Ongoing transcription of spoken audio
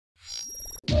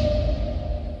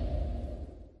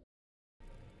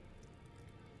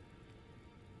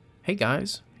Hey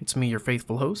guys, it's me, your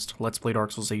faithful host, Let's Play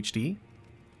Dark Souls HD,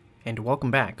 and welcome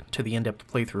back to the in-depth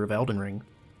playthrough of Elden Ring.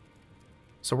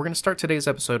 So we're going to start today's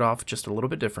episode off just a little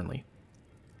bit differently.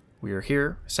 We are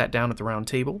here, sat down at the round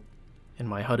table, and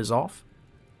my HUD is off,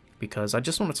 because I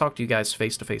just want to talk to you guys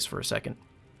face to face for a second.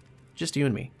 Just you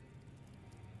and me.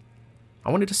 I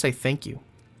wanted to say thank you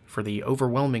for the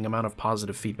overwhelming amount of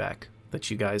positive feedback that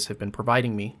you guys have been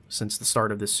providing me since the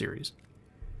start of this series.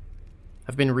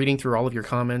 I've been reading through all of your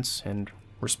comments and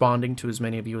responding to as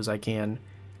many of you as I can,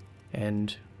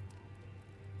 and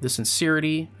the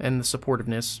sincerity and the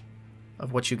supportiveness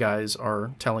of what you guys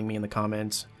are telling me in the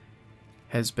comments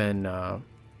has been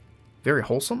very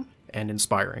wholesome and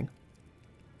inspiring.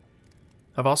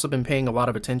 I've also been paying a lot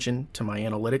of attention to my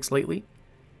analytics lately,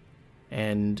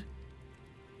 and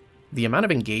the amount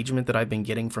of engagement that I've been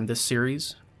getting from this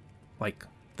series, like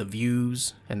the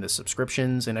views and the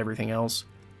subscriptions and everything else,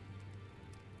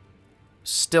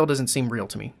 still doesn't seem real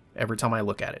to me every time I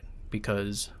look at it,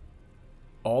 because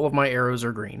all of my arrows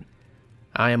are green.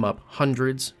 I am up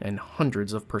hundreds and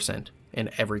hundreds of %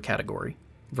 in every category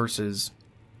versus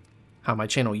how my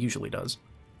channel usually does.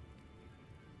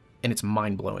 And it's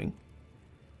mind-blowing.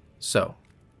 So,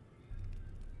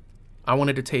 I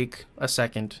wanted to take a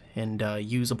second and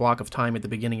use a block of time at the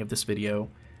beginning of this video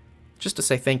just to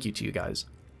say thank you to you guys.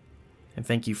 And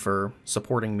thank you for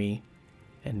supporting me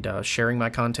and sharing my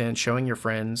content, showing your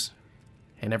friends,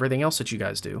 and everything else that you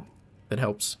guys do that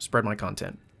helps spread my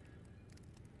content.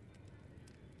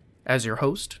 As your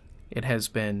host, it has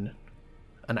been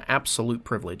an absolute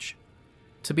privilege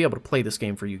to be able to play this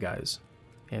game for you guys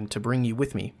and to bring you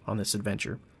with me on this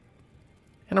adventure.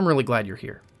 And I'm really glad you're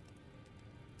here.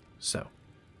 So,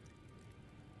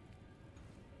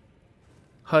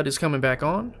 HUD is coming back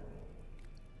on.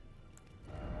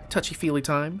 Touchy-feely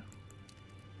time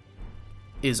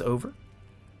is over.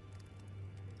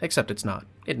 Except it's not.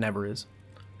 It never is.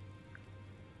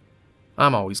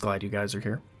 I'm always glad you guys are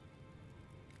here.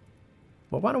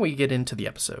 Well, why don't we get into the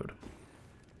episode?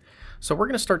 So we're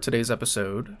going to start today's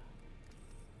episode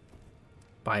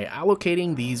by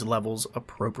allocating these levels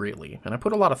appropriately. And I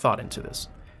put a lot of thought into this.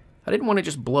 I didn't want to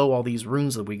just blow all these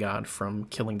runes that we got from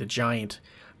killing the giant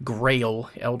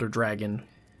Grail Elder Dragon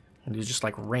and do just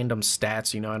like random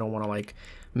stats. You know, I don't want to like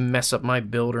mess up my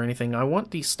build or anything. I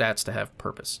want these stats to have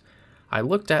purpose. I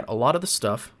looked at a lot of the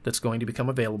stuff that's going to become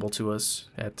available to us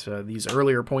at these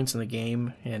earlier points in the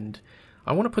game, and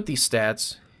I want to put these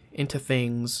stats into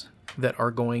things that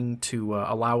are going to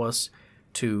allow us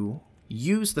to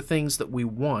use the things that we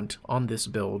want on this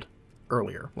build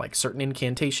earlier, like certain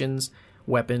incantations,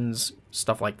 weapons,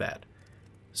 stuff like that.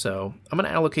 So I'm going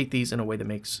to allocate these in a way that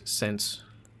makes sense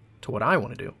to what I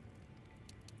want to do.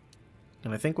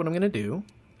 And I think what I'm going to do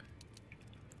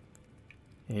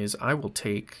is I will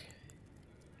take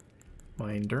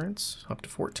my endurance up to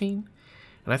 14,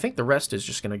 and I think the rest is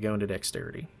just going to go into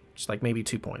dexterity. Just like maybe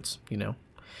 2 points, you know?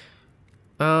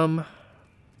 I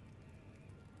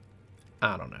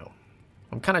don't know.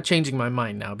 I'm kind of changing my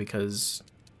mind now because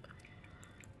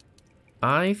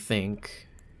I think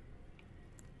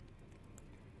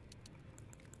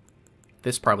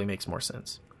this probably makes more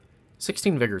sense.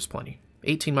 16 vigor is plenty.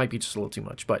 18 might be just a little too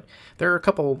much, but there are a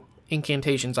couple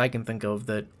incantations I can think of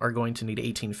that are going to need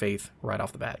 18 faith right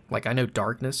off the bat. Like, I know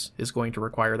darkness is going to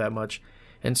require that much,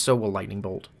 and so will lightning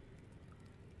bolt.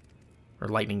 Or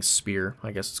lightning spear,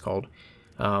 I guess it's called.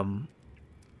 We're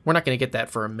not going to get that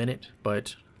for a minute,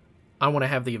 but I want to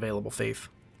have the available faith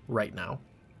right now,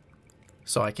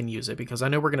 so I can use it, because I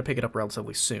know we're going to pick it up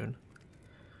relatively soon.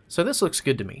 So this looks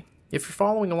good to me. If you're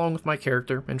following along with my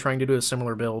character and trying to do a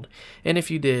similar build, and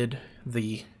if you did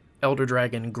the Elder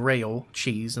Dragon Grail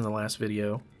cheese in the last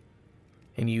video,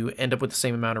 and you end up with the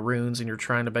same amount of runes, and you're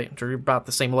trying to be about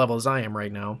the same level as I am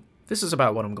right now, this is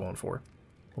about what I'm going for.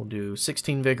 We'll do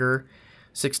 16 vigor,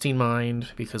 16 mind,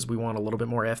 because we want a little bit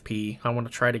more FP. I want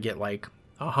to try to get like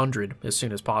 100 as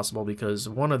soon as possible, because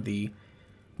one of the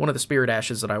spirit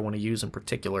ashes that I want to use in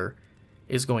particular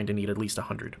is going to need at least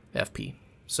 100 FP.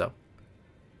 So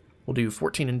we'll do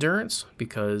 14 endurance,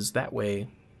 because that way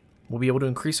we'll be able to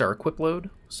increase our equip load,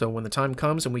 so when the time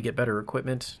comes and we get better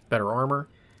equipment, better armor,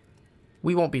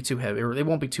 we won't be too heavy, or it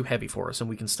won't be too heavy for us, and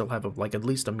we can still have like at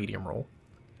least a medium roll.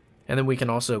 And then we can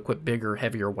also equip bigger,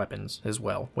 heavier weapons as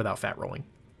well without fat rolling.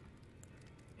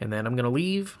 And then I'm going to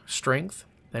leave strength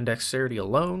and dexterity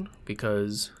alone,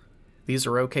 because these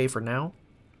are okay for now.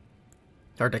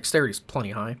 Our dexterity is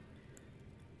plenty high.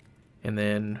 And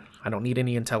then I don't need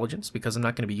any intelligence, because I'm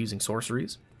not going to be using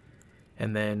sorceries.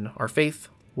 And then our faith,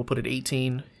 we'll put at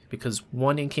 18, because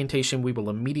one incantation we will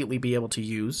immediately be able to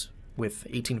use with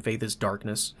 18 faith is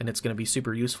darkness, and it's going to be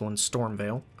super useful in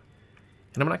Stormveil.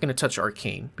 And I'm not going to touch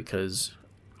Arcane because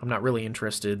I'm not really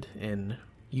interested in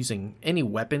using any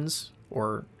weapons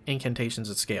or incantations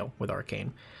at scale with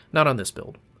Arcane. Not on this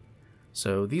build.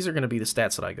 So these are going to be the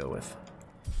stats that I go with.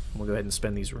 We'll go ahead and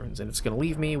spend these runes. And it's going to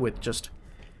leave me with just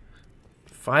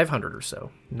 500 or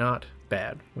so. Not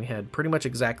bad. We had pretty much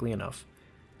exactly enough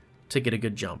to get a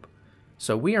good jump.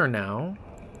 So we are now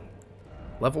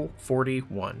level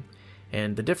 41.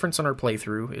 And the difference on our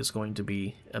playthrough is going to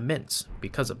be immense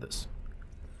because of this.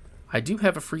 I do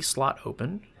have a free slot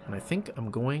open, and I think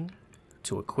I'm going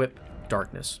to equip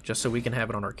Darkness, just so we can have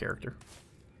it on our character.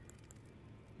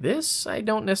 This I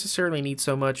don't necessarily need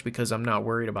so much because I'm not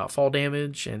worried about fall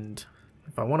damage, and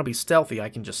if I want to be stealthy I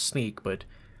can just sneak, but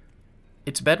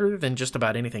it's better than just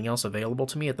about anything else available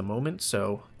to me at the moment,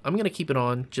 so I'm going to keep it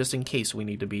on just in case we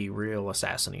need to be real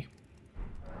assassin-y.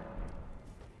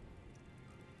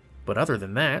 But other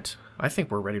than that, I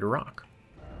think we're ready to rock.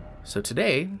 So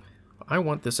today, I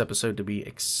want this episode to be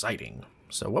exciting.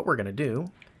 So what we're going to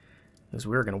do is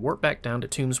we're going to warp back down to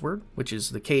Tombsward, which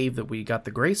is the cave that we got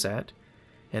the grace at.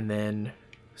 And then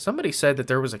somebody said that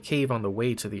there was a cave on the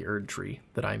way to the Erd Tree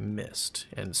that I missed.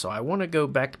 And so I want to go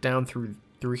back down through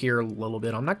here a little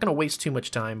bit. I'm not going to waste too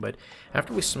much time, but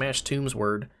after we smash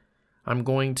Tombsward, I'm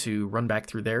going to run back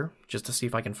through there just to see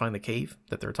if I can find the cave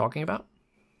that they're talking about.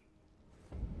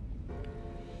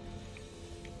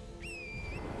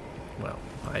 Well,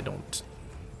 I don't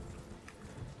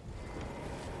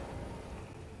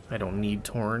need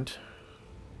Torrent.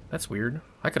 That's weird.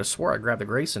 I could have swore I grabbed the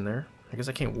grace in there. I guess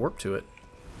I can't warp to it.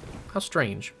 How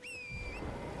strange.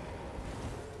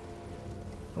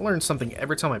 I learn something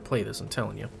every time I play this, I'm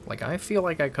telling you. Like, I feel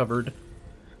like I covered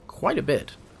quite a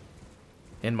bit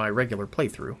in my regular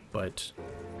playthrough, but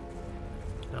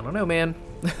I don't know, man.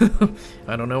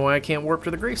 I don't know why I can't warp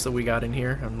to the grace that we got in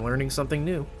here. I'm learning something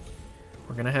new.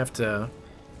 We're gonna have to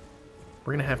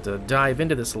dive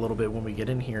into this a little bit when we get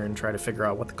in here and try to figure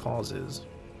out what the cause is.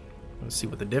 Let's see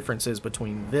what the difference is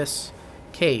between this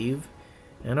cave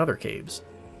and other caves.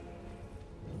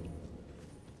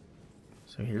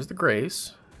 So here's the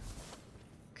grace.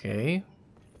 Okay,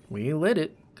 we lit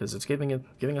it because it's giving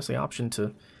us the option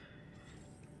to.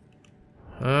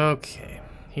 Okay,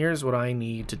 here's what I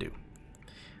need to do.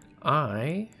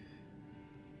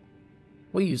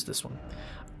 We'll use this one.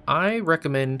 I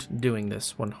recommend doing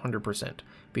this 100%.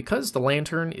 Because the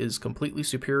lantern is completely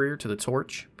superior to the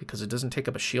torch, because it doesn't take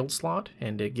up a shield slot,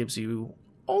 and it gives you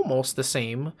almost the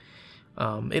same,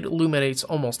 it illuminates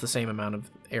almost the same amount of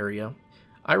area,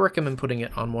 I recommend putting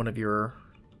it on one of your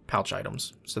pouch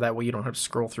items. So that way you don't have to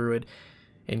scroll through it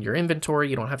in your inventory,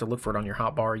 you don't have to look for it on your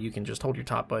hotbar, you can just hold your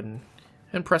top button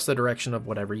and press the direction of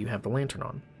whatever you have the lantern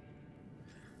on.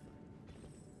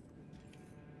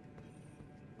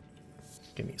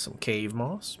 Give me some cave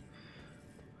moss.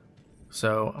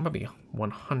 So, I'm going to be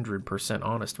 100%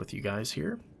 honest with you guys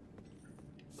here.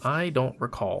 I don't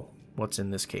recall what's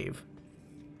in this cave.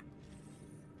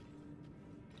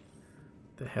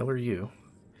 The hell are you?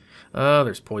 Oh,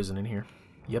 there's poison in here.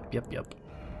 Yep.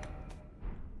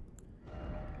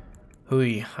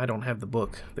 Hooey, I don't have the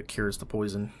book that cures the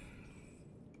poison.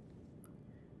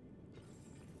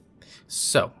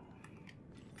 So,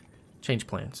 change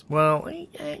plans. Well,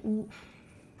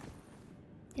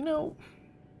 you know,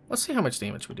 let's see how much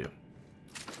damage we do.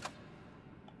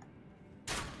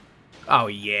 Oh,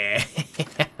 yeah.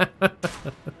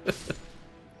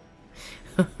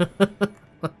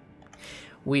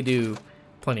 We do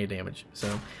plenty of damage,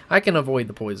 so I can avoid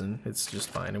the poison. It's just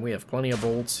fine, and we have plenty of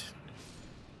bolts.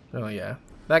 Oh, yeah.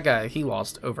 That guy, he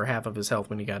lost over half of his health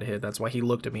when he got hit. That's why he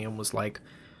looked at me and was like,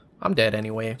 I'm dead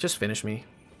anyway. Just finish me.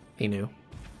 He knew.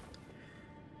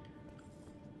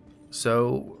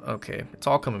 So, okay, it's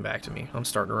all coming back to me. I'm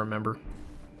starting to remember.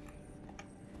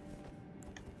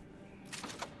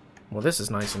 Well, this is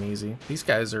nice and easy. These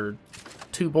guys are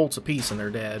 2 bolts apiece and they're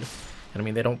dead. And I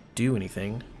mean, they don't do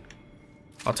anything.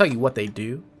 I'll tell you what they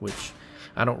do, which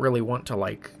I don't really want to,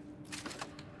 like,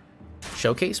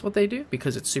 showcase what they do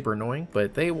because it's super annoying,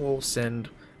 but they will send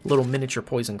little miniature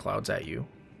poison clouds at you.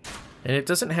 And it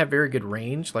doesn't have very good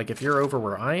range. Like, if you're over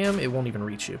where I am, it won't even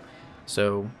reach you.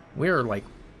 So, we're, like,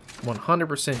 100%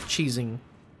 cheesing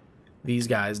these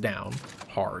guys down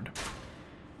hard.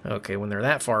 Okay, when they're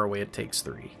that far away, it takes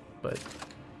 3, but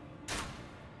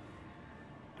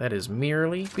that is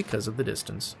merely because of the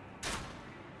distance.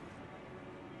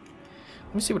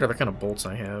 Let me see what other kind of bolts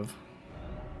I have.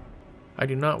 I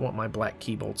do not want my black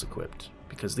key bolts equipped,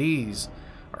 because these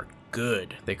are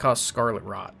good. They cause scarlet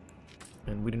rot,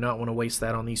 and we do not want to waste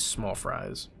that on these small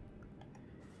fries.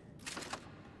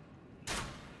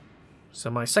 So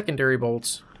my secondary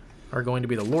bolts are going to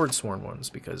be the Lordsworn ones,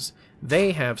 because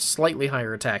they have slightly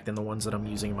higher attack than the ones that I'm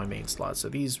using in my main slot. So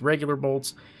these regular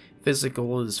bolts,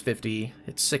 physical is 50,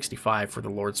 it's 65 for the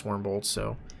Lordsworn bolts,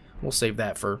 so we'll save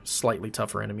that for slightly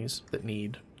tougher enemies that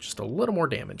need just a little more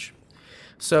damage.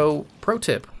 So, pro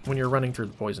tip when you're running through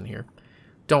the poison here,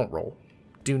 don't roll.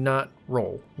 Do not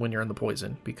roll when you're in the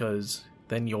poison, because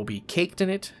then you'll be caked in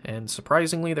it, and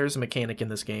surprisingly there's a mechanic in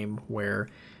this game where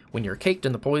when you're caked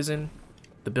in the poison,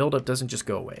 the buildup doesn't just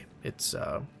go away. It's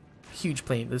huge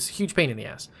pain. This huge pain in the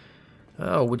ass.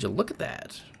 Oh, would you look at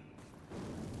that?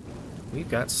 We've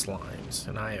got slimes,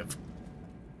 and I have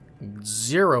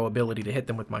zero ability to hit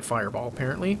them with my fireball,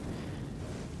 apparently.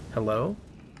 Hello?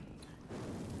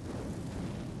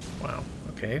 Wow.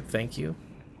 Okay, thank you.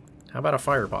 How about a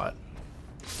fire pot?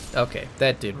 Okay,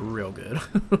 that did real good.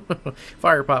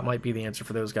 Fire pot might be the answer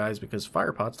for those guys, because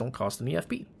fire pots don't cost any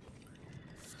FP.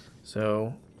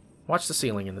 So, watch the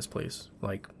ceiling in this place.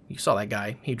 Like, you saw that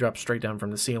guy. He dropped straight down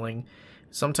from the ceiling.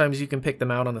 Sometimes you can pick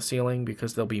them out on the ceiling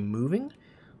because they'll be moving.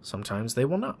 Sometimes they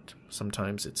will not.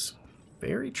 Sometimes it's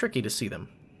very tricky to see them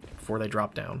before they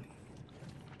drop down.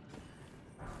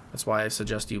 That's why I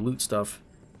suggest you loot stuff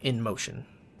in motion.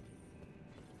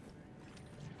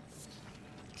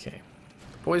 Okay.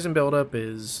 Poison buildup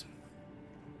is...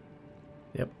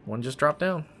 Yep, one just dropped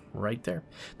down. Right there.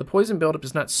 The poison buildup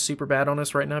is not super bad on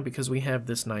us right now because we have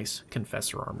this nice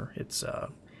Confessor armor. It's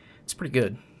pretty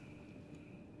good.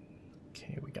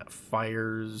 Okay, we got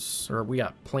fires, or we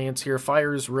got plants here.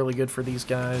 Fire's really good for these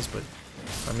guys, but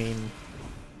I mean,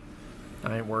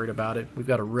 I ain't worried about it. We've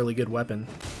got a really good weapon.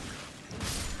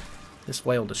 This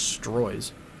flail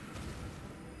destroys.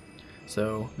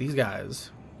 So these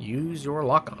guys, use your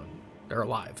lock-on. They're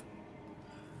alive.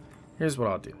 Here's what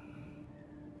I'll do.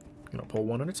 I'm gonna pull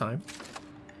one at a time.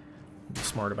 Be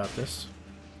smart about this.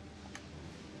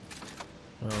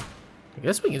 Well, I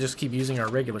guess we can just keep using our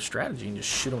regular strategy and just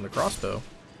shoot on the crossbow.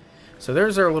 So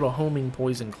there's our little homing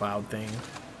poison cloud thing.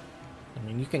 I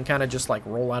mean, you can kind of just like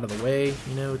roll out of the way.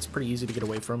 You know, it's pretty easy to get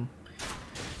away from.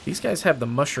 These guys have the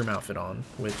mushroom outfit on,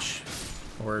 which,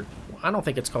 or I don't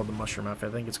think it's called the mushroom outfit.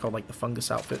 I think it's called like the fungus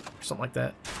outfit or something like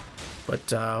that.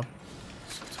 But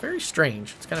it's very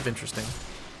strange. It's kind of interesting.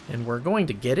 And we're going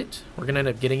to get it. We're going to end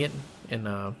up getting it in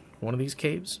one of these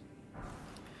caves.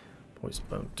 Poison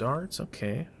bone darts,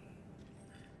 okay.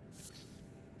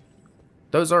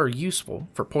 Those are useful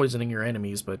for poisoning your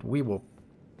enemies, but we will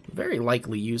very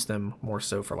likely use them more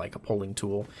so for like a pulling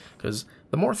tool. Because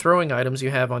the more throwing items you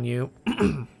have on you,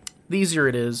 the easier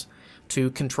it is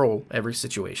to control every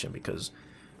situation. Because,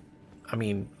 I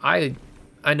mean, I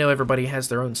know everybody has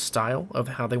their own style of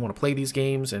how they want to play these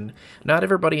games, and not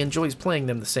everybody enjoys playing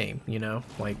them the same, you know?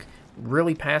 Like,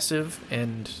 really passive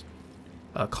and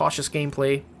cautious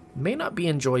gameplay may not be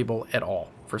enjoyable at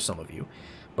all for some of you.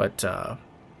 But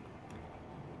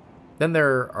then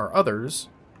there are others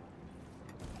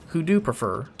who do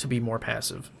prefer to be more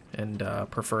passive and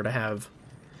prefer to have...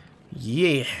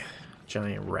 Yeah,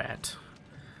 giant rat.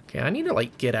 Okay, I need to,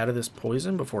 like, get out of this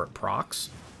poison before it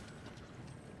procs.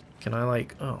 Can I,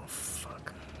 like... Oh,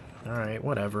 fuck. Alright,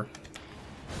 whatever.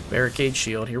 Barricade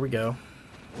shield, here we go.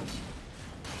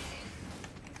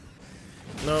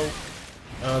 No.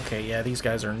 Okay, yeah, these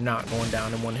guys are not going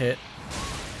down in one hit.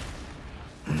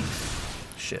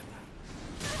 Shit.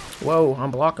 Whoa,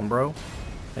 I'm blocking, bro.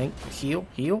 Heal?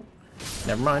 Heal?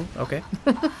 Never mind. Okay.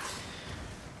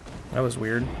 That was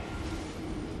weird.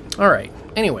 Alright,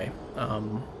 anyway.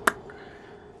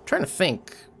 Trying to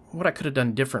think what I could have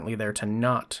done differently there to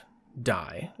not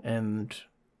die, and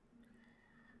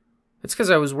it's because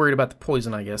I was worried about the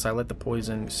poison, I guess. I let the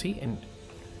poison... See, and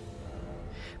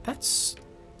that's...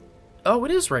 Oh,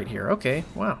 it is right here. Okay,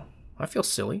 wow. I feel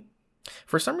silly.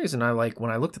 For some reason,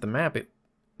 when I looked at the map, it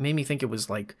made me think it was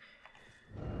like...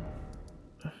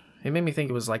 It made me think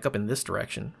it was like up in this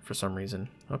direction for some reason.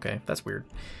 Okay, that's weird.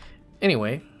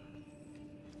 Anyway,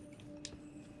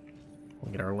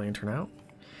 we'll get our lantern out.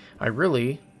 I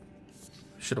really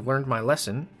should have learned my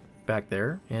lesson back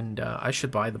there, and I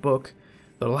should buy the book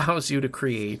that allows you to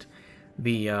create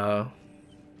the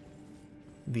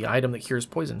item that cures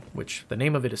poison, which the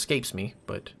name of it escapes me,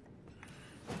 but...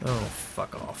 Oh,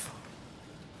 fuck off.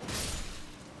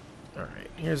 Alright,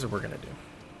 here's what we're gonna do.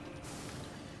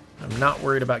 I'm not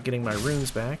worried about getting my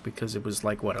runes back, because it was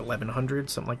like, what,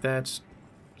 1100? Something like that? It's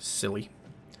silly.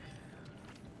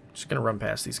 Just gonna run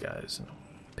past these guys and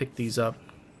pick these up.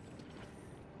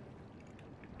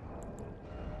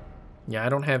 Yeah, I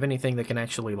don't have anything that can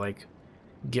actually, like,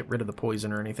 get rid of the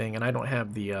poison or anything, and I don't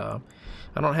have the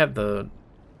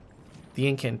the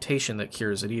incantation that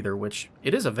cures it either, which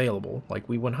it is available. Like,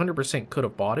 we 100% could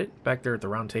have bought it back there at the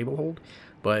round table hold,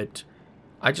 but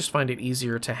I just find it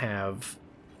easier to have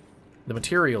the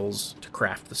materials to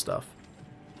craft the stuff.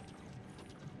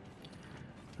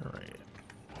 Alright.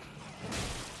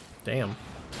 Damn.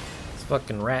 This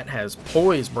fucking rat has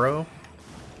poise, bro.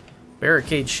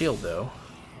 Barricade shield, though.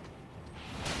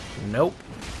 Nope.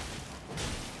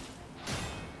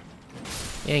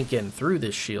 You ain't getting through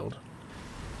this shield.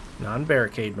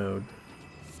 Non-barricade mode.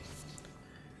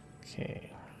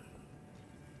 Okay.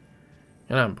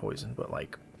 And I'm poisoned, but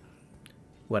like,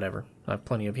 whatever. I have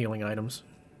plenty of healing items.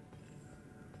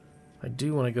 I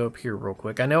do want to go up here real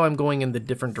quick. I know I'm going in the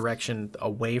different direction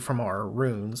away from our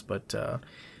runes, but I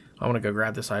want to go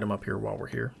grab this item up here while we're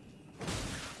here.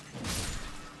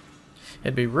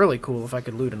 It'd be really cool if I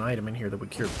could loot an item in here that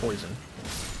would cure poison.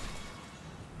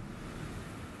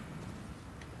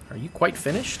 Are you quite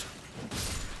finished?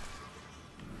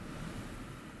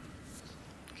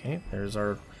 Okay, there's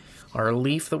our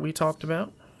leaf that we talked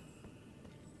about.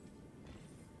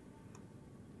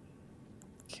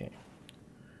 Okay.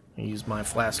 I use my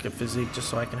flask of physique just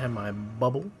so I can have my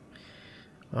bubble.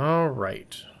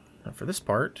 Alright. Now for this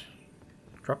part,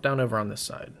 drop down over on this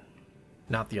side.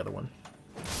 Not the other one.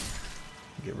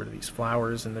 Get rid of these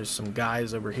flowers, and there's some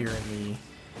guys over here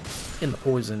in the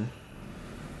poison.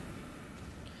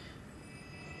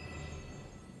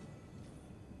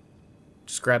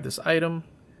 Just grab this item.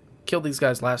 Killed these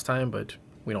guys last time, but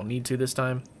we don't need to this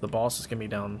time. The boss is going to be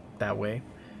down that way.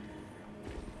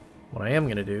 What I am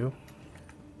going to do,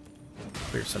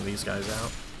 clear some of these guys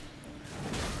out.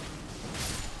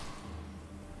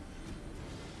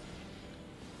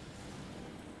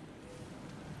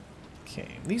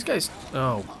 Okay, these guys...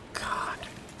 Oh, God.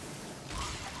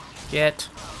 Get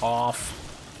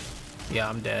off. Yeah,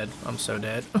 I'm dead. I'm so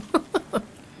dead.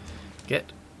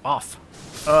 Get off.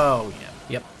 Oh, yeah.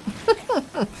 Yep.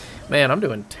 Man, I'm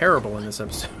doing terrible in this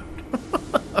episode.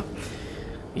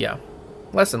 Yeah.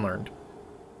 Lesson learned.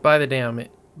 Buy the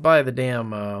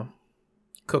damn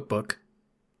cookbook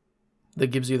that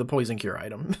gives you the poison cure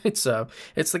item. It's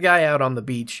the guy out on the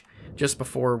beach just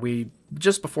before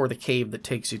the cave that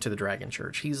takes you to the Dragon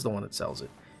Church. He's the one that sells it.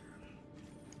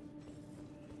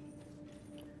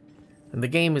 And the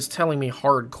game is telling me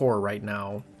hardcore right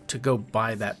now to go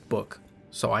buy that book,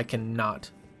 so I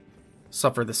cannot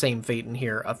suffer the same fate in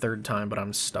here a third time, but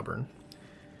I'm stubborn.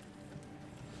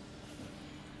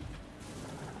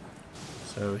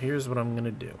 So here's what I'm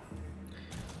gonna do.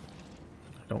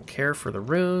 I don't care for the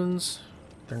runes.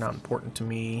 They're not important to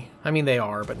me. I mean, they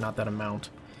are, but not that amount.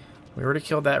 We already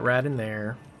killed that rat in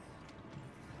there.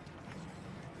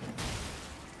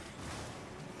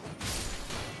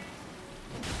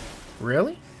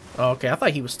 Really? Oh, okay, I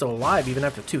thought he was still alive even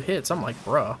after 2 hits. I'm like,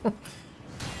 bruh.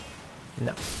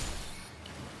 No.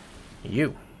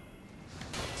 You.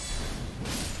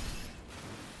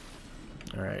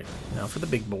 Alright, now for the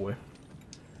big boy.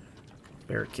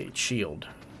 Barricade shield.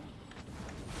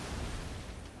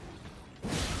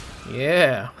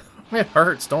 Yeah. It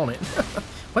hurts, don't it?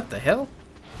 What the hell?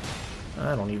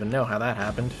 I don't even know how that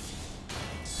happened.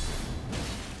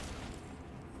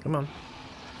 Come on.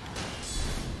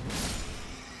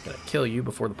 Gotta kill you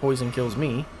before the poison kills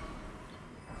me.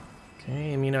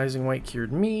 Okay, immunizing white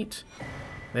cured meat.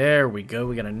 There we go,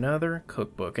 we got another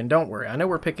cookbook. And don't worry, I know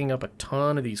we're picking up a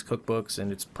ton of these cookbooks,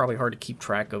 and it's probably hard to keep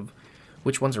track of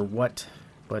which ones are what,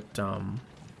 but,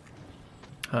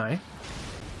 hi.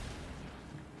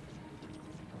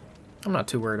 I'm not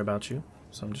too worried about you,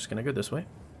 so I'm just gonna go this way.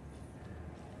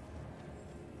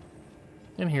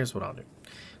 And here's what I'll do.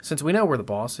 Since we know where the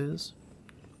boss is,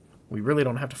 we really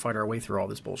don't have to fight our way through all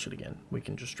this bullshit again. We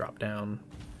can just drop down.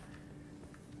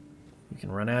 We can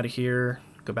run out of here,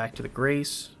 go back to the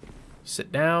Grace,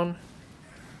 sit down,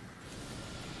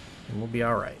 and we'll be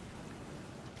alright.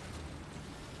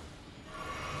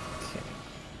 Okay.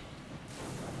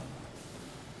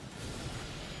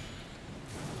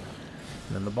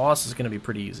 And then the boss is going to be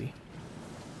pretty easy.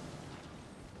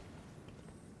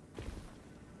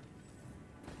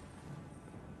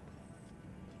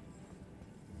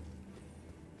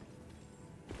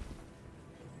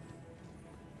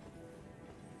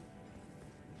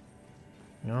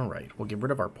 Alright, we'll get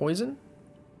rid of our poison.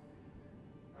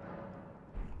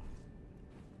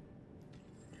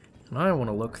 And I want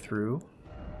to look through,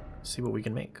 see what we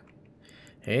can make.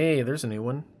 Hey, there's a new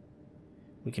one.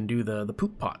 We can do the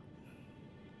poop pot.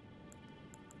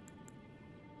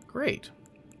 Great.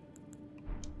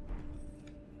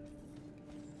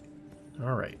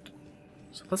 Alright.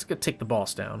 So let's go take the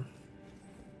boss down.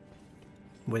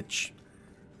 Which,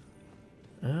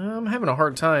 I'm having a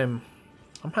hard time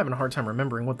I'm having a hard time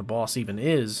remembering what the boss even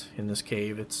is in this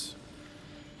cave.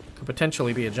 Could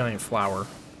potentially be a giant flower.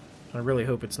 I really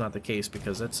hope it's not the case,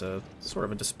 because that's a sort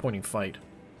of a disappointing fight.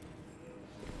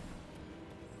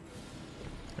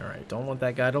 Alright, don't want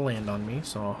that guy to land on me,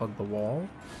 so I'll hug the wall.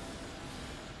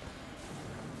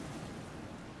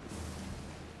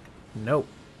 Nope.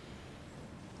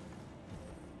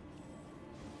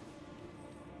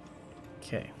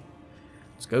 Okay.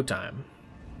 It's go time.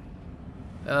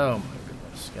 Oh my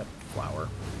goodness. Yep, flower.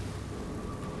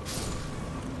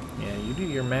 Yeah, you do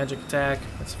your magic attack.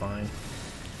 That's fine.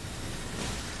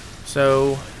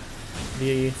 So,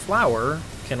 the flower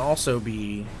can also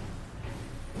be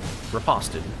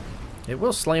riposted. It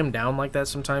will slam down like that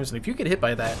sometimes, and if you get hit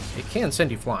by that, it can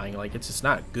send you flying. Like, it's just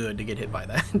not good to get hit by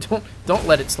that. Don't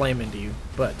let it slam into you,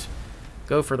 but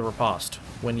go for the riposte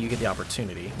when you get the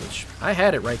opportunity, which I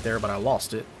had it right there, but I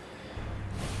lost it.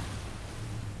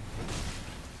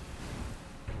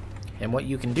 And what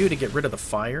you can do to get rid of the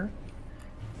fire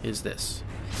is this.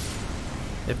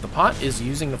 If the pot is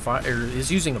using the fire, or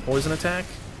is using the poison attack,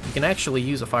 you can actually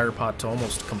use a fire pot to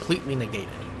almost completely negate it.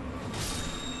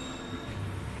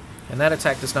 And that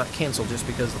attack does not cancel just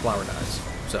because the flower dies.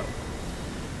 So,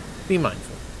 be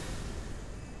mindful.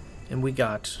 And we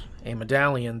got a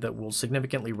medallion that will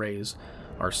significantly raise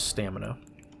our stamina.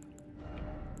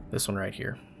 This one right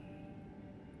here.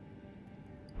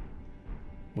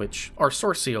 Which, our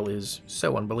source seal is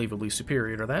so unbelievably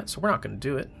superior to that, so we're not going to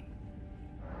do it.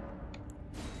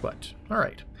 But,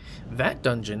 alright. That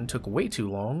dungeon took way too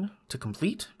long to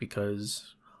complete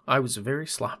because I was very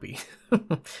sloppy.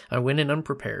 I went in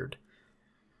unprepared.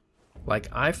 Like,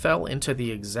 I fell into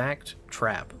the exact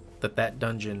trap that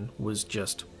dungeon was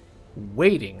just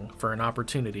waiting for an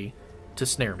opportunity to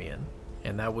snare me in.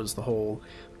 And that was the whole,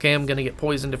 okay, I'm going to get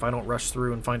poisoned if I don't rush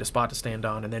through and find a spot to stand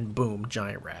on, and then boom,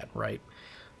 giant rat, right?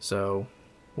 So,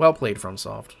 well played,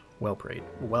 FromSoft. Well played.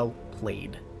 Well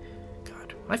played.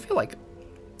 God, I feel like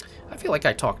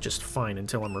I talk just fine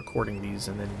until I'm recording these,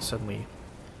 and then suddenly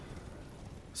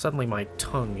my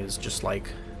tongue is just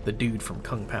like the dude from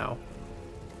Kung Pao.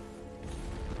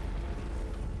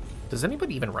 Does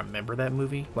anybody even remember that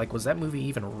movie? Like, was that movie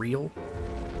even real?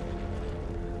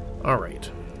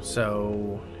 Alright,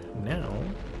 so now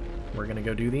we're gonna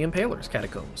go do the Impaler's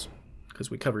Catacombs,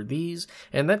 because we covered these,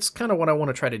 and that's kind of what I want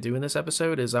to try to do in this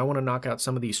episode, is I want to knock out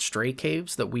some of these stray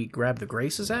caves that we grabbed the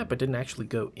graces at, but didn't actually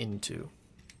go into.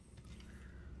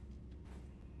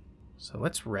 So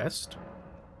let's rest.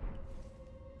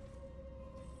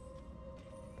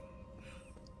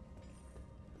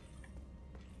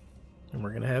 And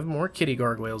we're going to have more kitty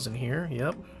gargoyles in here,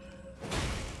 yep.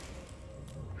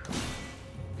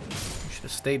 You should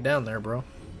have stayed down there, bro.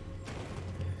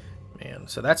 Man,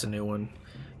 so that's a new one.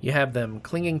 You have them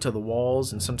clinging to the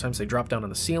walls, and sometimes they drop down on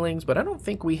the ceilings, but I don't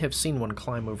think we have seen one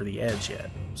climb over the edge yet,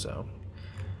 so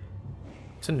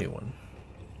it's a new one.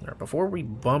 Alright, before we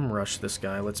bum rush this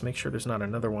guy, let's make sure there's not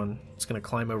another one that's going to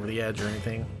climb over the edge or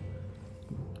anything.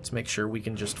 Let's make sure we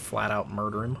can just flat out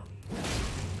murder him.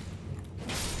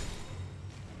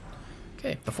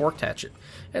 Okay, the forked hatchet.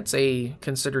 It's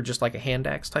considered just like a hand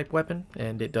axe type weapon,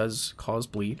 and it does cause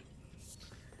bleed.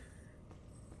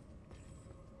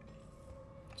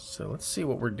 So let's see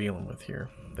what we're dealing with here.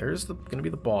 There's going to be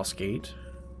the boss gate.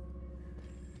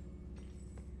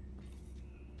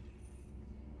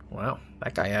 Wow,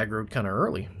 that guy aggroed kind of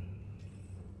early.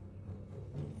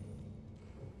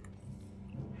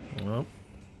 Well,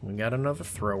 we got another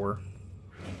thrower.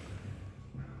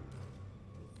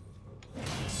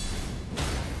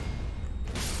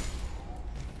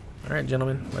 Alright,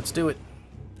 gentlemen, let's do it.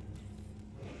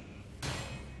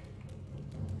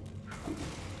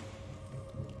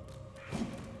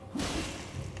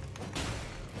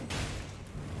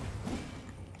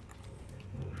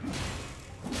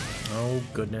 Oh,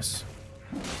 goodness.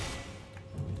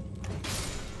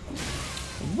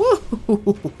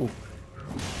 Woo!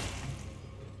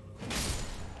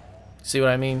 See what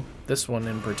I mean? This one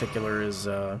in particular is,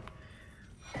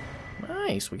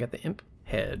 nice. We got the imp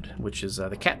head, which is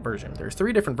the cat version. There's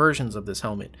 3 different versions of this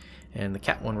helmet, and the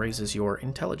cat one raises your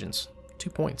intelligence 2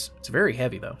 points. It's very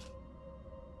heavy, though.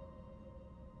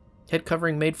 Head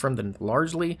covering made from the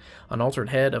largely unaltered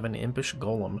head of an impish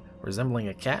golem. Resembling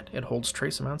a cat, it holds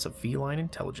trace amounts of feline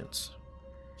intelligence.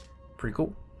 Pretty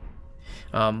cool.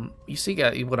 You see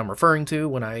what I'm referring to.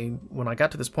 When I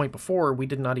got to this point before, we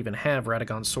did not even have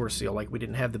Radagon's Source Seal. Like, we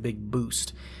didn't have the big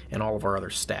boost in all of our other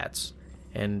stats.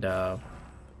 And,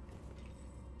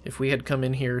 if we had come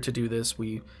in here to do this,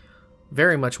 we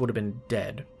very much would have been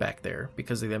dead back there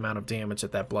because of the amount of damage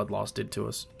that blood loss did to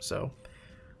us. So,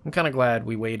 I'm kind of glad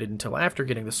we waited until after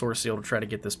getting the source seal to try to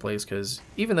get this place, because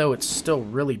even though it's still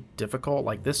really difficult,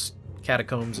 like this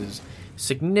Catacombs is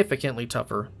significantly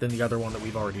tougher than the other one that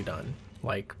we've already done.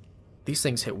 Like, these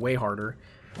things hit way harder,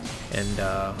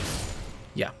 and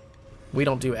yeah, we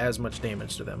don't do as much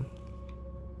damage to them.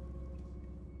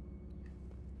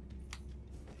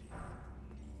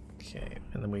 Okay,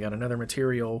 and then we got another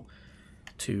material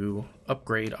to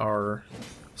upgrade our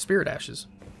spirit ashes.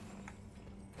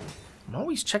 I'm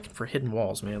always checking for hidden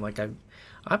walls, man. Like,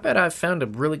 I bet I've found a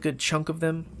really good chunk of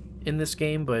them in this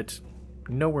game, but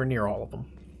nowhere near all of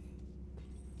them.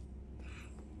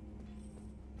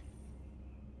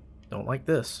 Don't like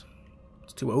this.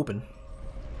 It's too open.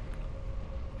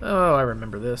 Oh, I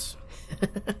remember this.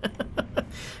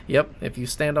 Yep, if you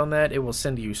stand on that, it will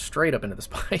send you straight up into the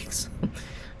spikes.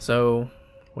 So,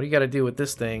 what you gotta do with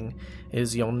this thing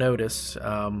is you'll notice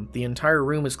the entire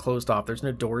room is closed off. There's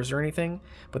no doors or anything,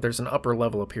 but there's an upper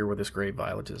level up here where this grave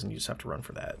violet is, and you just have to run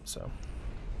for that. So,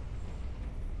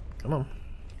 come on.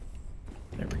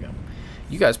 There we go.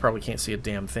 You guys probably can't see a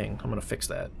damn thing. I'm gonna fix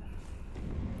that.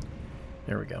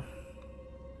 There we go.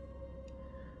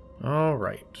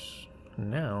 Alright.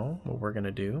 Now, what we're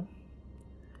gonna do...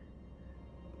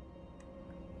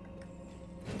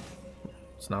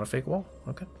 It's not a fake wall?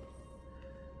 Okay.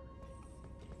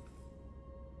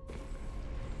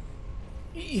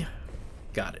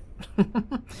 Got it.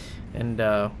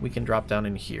 And we can drop down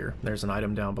in here. There's an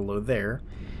item down below there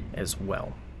as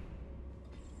well.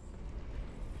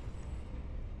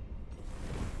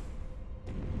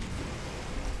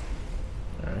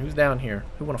 Alright, who's down here?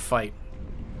 Who want to fight?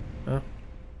 Huh?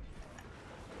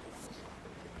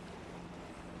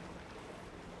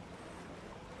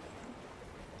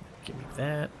 Give me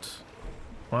that.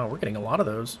 Wow, we're getting a lot of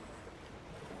those.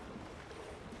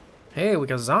 Hey, we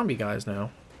got zombie guys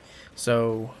now.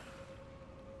 So,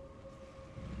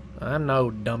 I'm no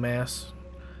dumbass.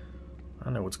 I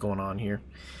know what's going on here.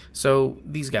 So,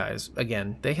 these guys,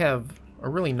 again, they have a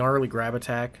really gnarly grab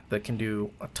attack that can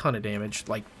do a ton of damage.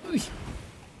 Like,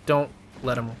 don't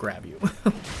let them grab you.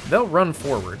 They'll run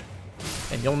forward,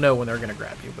 and you'll know when they're going to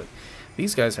grab you. But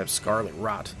these guys have scarlet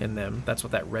rot in them. That's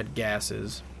what that red gas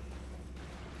is.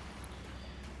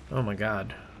 Oh my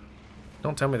god.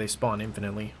 Don't tell me they spawn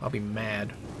infinitely. I'll be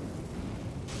mad.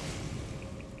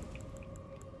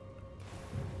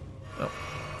 Oh,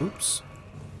 oops.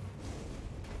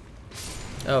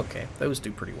 Okay, those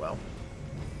do pretty well.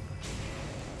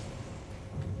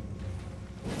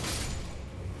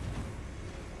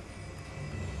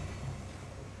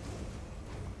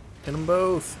 Hit them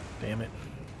both. Damn it.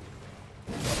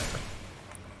 Whatever.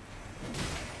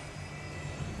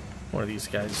 One of these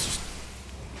guys just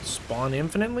spawn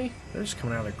infinitely? They're just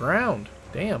coming out of the ground.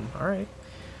 Damn, alright.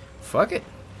 Fuck it.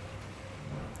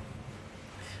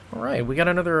 Alright, we got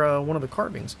another one of the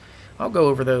carvings. I'll go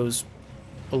over those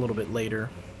a little bit later.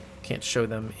 Can't show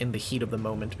them in the heat of the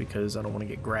moment because I don't want to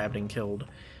get grabbed and killed.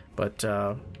 But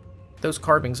those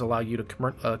carvings allow you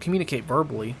to communicate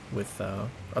verbally with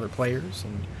other players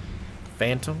and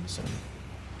phantoms and...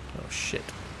 oh shit.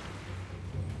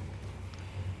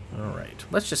 Alright,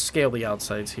 let's just scale the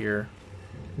outsides here.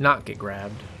 Not get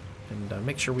grabbed, and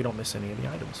make sure we don't miss any of the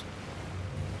items.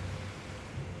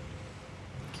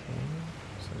 Okay,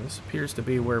 so this appears to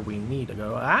be where we need to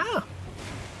go. Ah!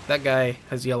 That guy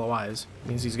has yellow eyes.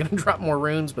 Means he's going to drop more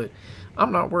runes, but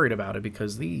I'm not worried about it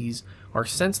because these are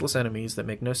senseless enemies that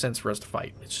make no sense for us to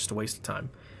fight. It's just a waste of time.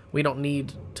 We don't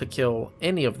need to kill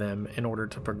any of them in order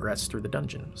to progress through the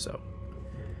dungeon, so...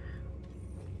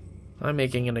 I'm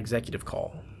making an executive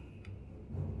call.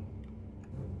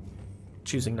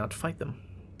 Choosing not to fight them.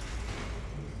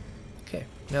 Okay,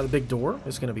 now the big door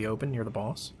is going to be open near the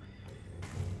boss.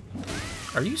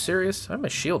 Are you serious? I have my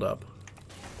shield up.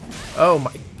 Oh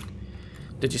my...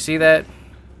 Did you see that?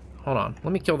 Hold on.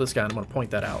 Let me kill this guy and I'm going to point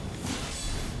that out.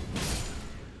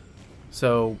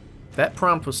 So, that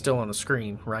prompt was still on the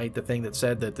screen, right? The thing that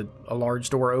said that a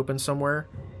large door opened somewhere.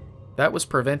 That was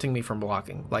preventing me from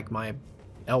blocking. Like, my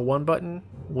L1 button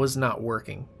was not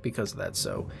working because of that.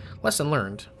 So, lesson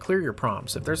learned. Clear your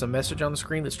prompts. If there's a message on the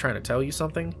screen that's trying to tell you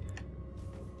something,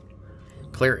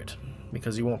 clear it.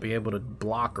 Because you won't be able to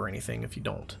block or anything if you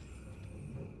don't.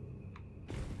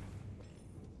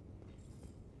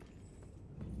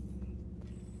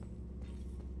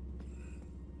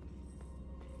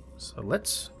 So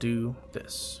let's do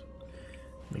this.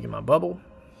 Let me get my bubble.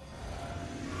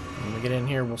 When we get in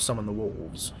here, we'll summon the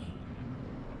wolves.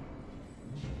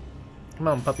 Come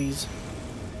on, puppies.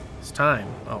 It's time.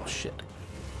 Oh, shit.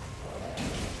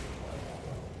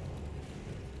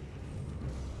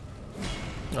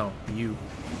 Oh, you.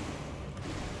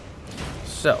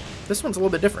 So, this one's a little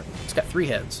bit different. It's got 3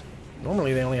 heads.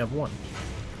 Normally they only have 1.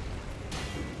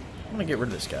 I'm gonna get rid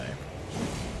of this guy.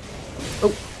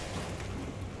 Oh!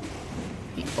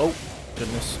 Oh,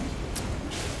 goodness.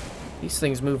 These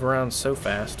things move around so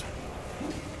fast.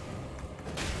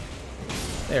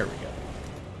 There we go.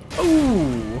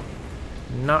 Oh!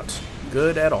 Not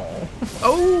good at all.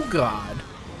 Oh, God!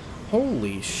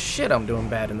 Holy shit, I'm doing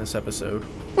bad in this episode.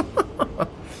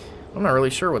 I'm not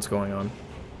really sure what's going on.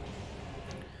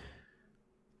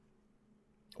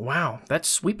 Wow, that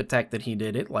sweep attack that he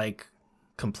did, it, like,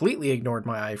 completely ignored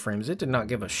my iframes. It did not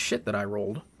give a shit that I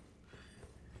rolled.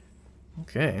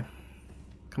 Okay.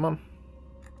 Come on.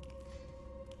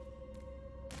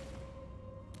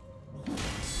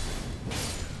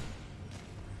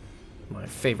 My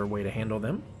favorite way to handle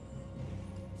them.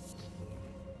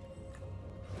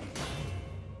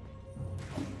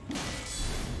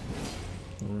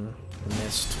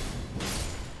 Missed.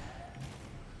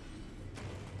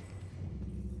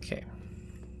 Okay.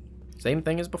 Same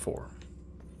thing as before.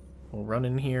 We'll run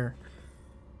in here.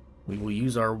 We will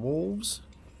use our wolves.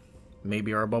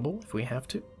 Maybe our bubble if we have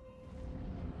to.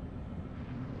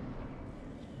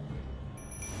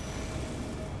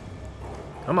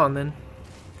 Come on then.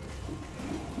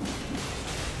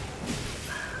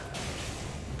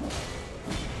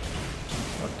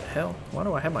 What the hell? Why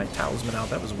do I have my talisman out?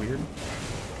 That was weird.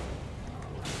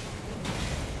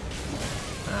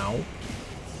 Ow.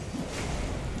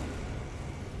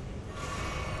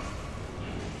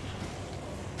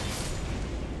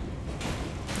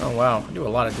 Oh wow, I do a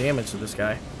lot of damage to this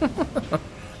guy.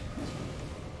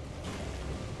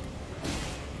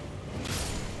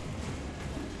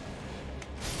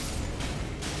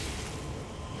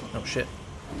 Oh shit.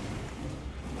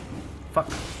 Fuck.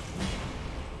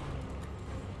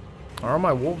 Are all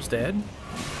my wolves dead?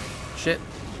 Shit.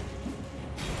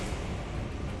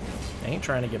 I ain't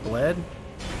trying to get bled.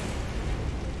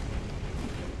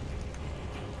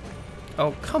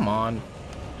 Oh, come on.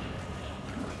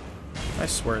 I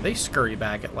swear, they scurry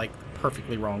back at, like, the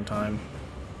perfectly wrong time.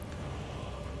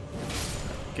 There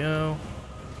we go.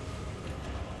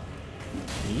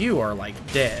 You are, like,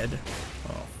 dead.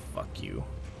 Oh, fuck you.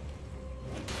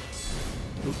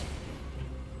 Oop.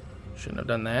 Shouldn't have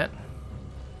done that.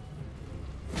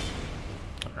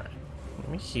 Alright. Let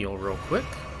me heal real quick.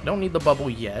 Don't need the bubble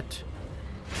yet.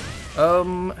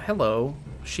 Hello.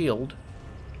 Shield.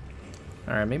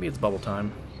 Alright, maybe it's bubble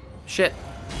time. Shit.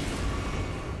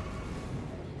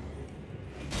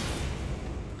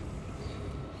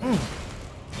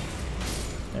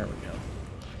 There we go.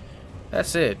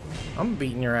 That's it. I'm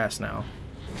beating your ass now.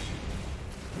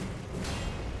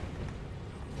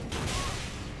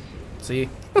 See?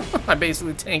 I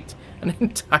basically tanked an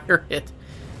entire hit.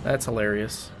 That's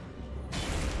hilarious.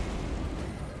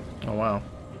 Oh, wow.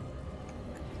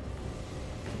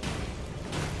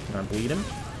 Can I bleed him?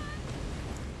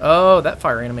 Oh, that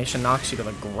fire animation knocks you to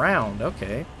the ground.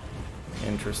 Okay.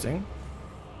 Interesting.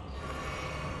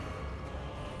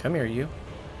 Come here, you.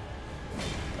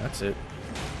 That's it.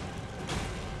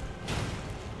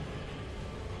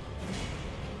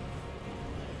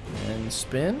 And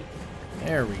spin.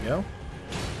 There we go.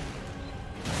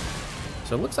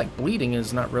 So it looks like bleeding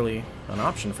is not really an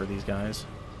option for these guys.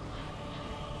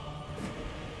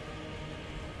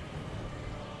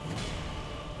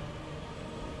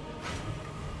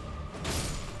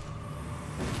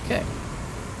 Okay.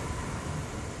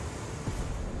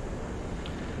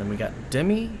 Then we got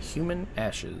demi-human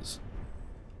ashes.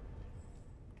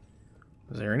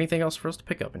 Is there anything else for us to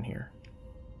pick up in here?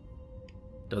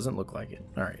 Doesn't look like it.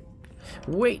 Alright.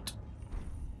 Wait!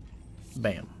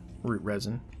 Bam. Root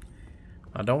resin.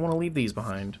 I don't want to leave these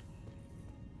behind.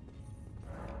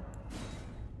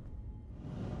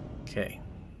 Okay.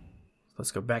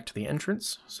 Let's go back to the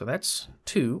entrance. So that's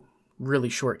 2 really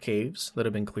short caves that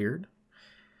have been cleared.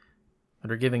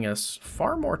 That are giving us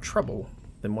far more trouble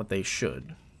than what they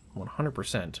should.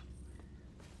 100%.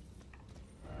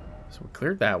 So we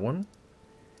cleared that one.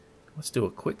 Let's do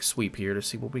a quick sweep here to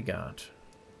see what we got.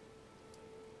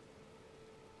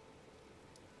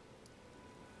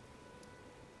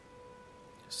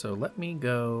 So let me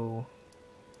go...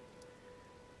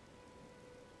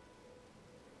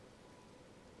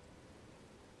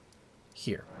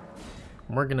 here.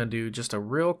 And we're going to do just a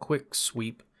real quick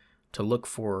sweep to look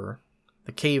for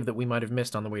the cave that we might have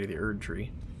missed on the way to the Erd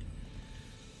Tree.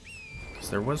 Because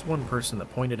there was one person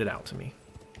that pointed it out to me.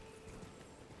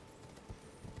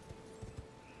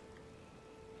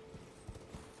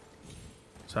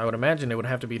 So I would imagine it would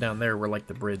have to be down there where, like,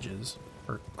 the bridge is.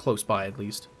 Or close by, at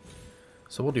least.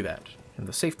 So we'll do that. And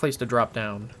the safe place to drop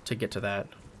down to get to that.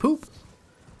 Poop!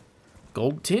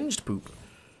 Gold-tinged poop.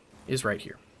 is right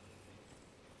here.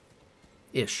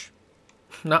 Ish.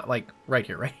 Not like right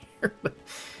here, but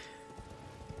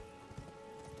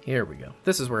here we go.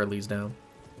 This is where it leads down.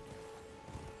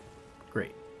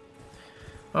 Great.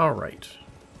 Alright.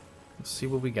 Let's see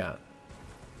what we got.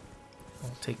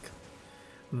 I'll take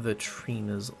the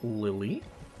Trina's Lily.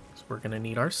 So we're going to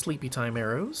need our sleepy time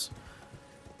arrows.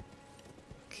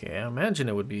 Okay, I imagine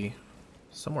it would be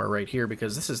somewhere right here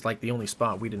because this is like the only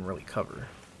spot we didn't really cover.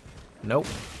 Nope.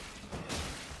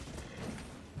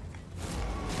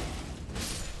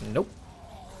 Nope.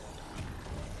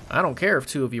 I don't care if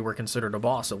two of you were considered a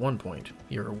boss at one point.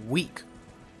 You're weak.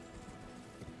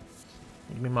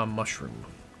 Give me my mushroom.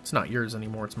 It's not yours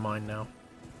anymore, it's mine now.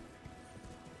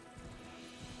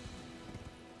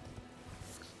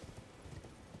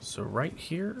 So right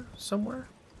here somewhere?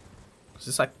 Is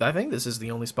this like, I think this is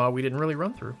the only spot we didn't really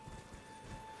run through.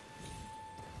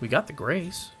 We got the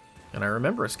grace. And I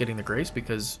remember us getting the grace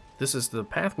because this is the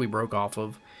path we broke off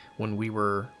of when we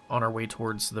were on our way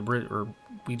towards the bridge, or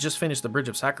we just finished the Bridge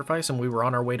of Sacrifice and we were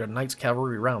on our way to Knights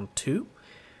Cavalry round 2.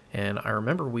 And I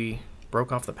remember we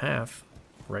broke off the path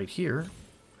right here.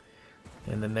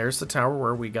 And then there's the tower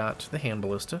where we got the hand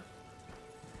ballista.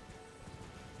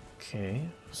 Okay,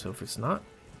 so if it's not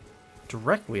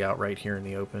directly out right here in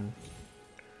the open.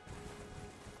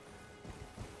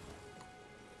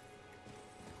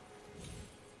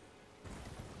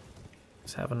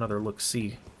 Let's have another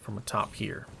look-see from atop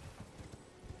here.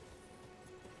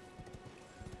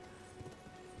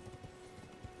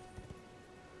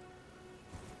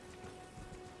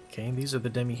 Okay, these are the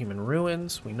demi-human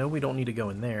ruins. We know we don't need to go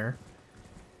in there.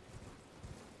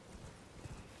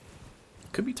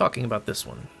 Could be talking about this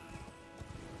one.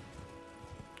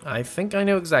 I think I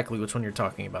know exactly which one you're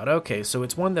talking about. Okay, so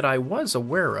it's one that I was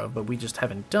aware of, but we just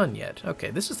haven't done yet.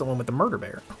 Okay, this is the one with the murder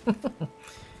bear.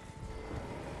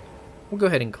 We'll go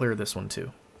ahead and clear this one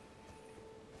too.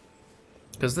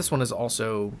 Because this one is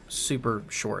also super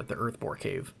short, the Earthbore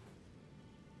cave.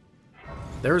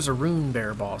 There's a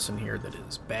Runebear boss in here that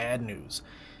is bad news,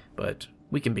 but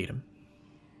we can beat him.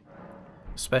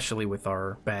 Especially with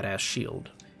our badass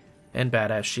shield and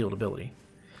badass shield ability.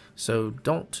 So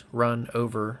don't run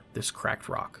over this cracked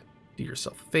rock. Do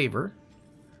yourself a favor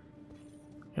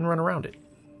and run around it.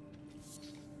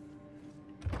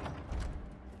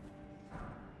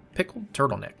 Pickled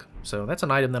turtleneck. So that's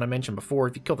an item that I mentioned before.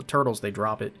 If you kill the turtles, they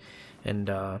drop it, and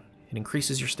it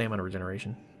increases your stamina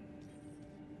regeneration.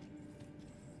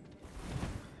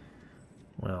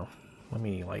 Well, let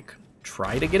me, like,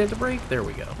 try to get it to break. There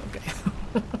we go.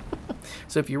 Okay.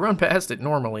 So if you run past it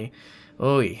normally,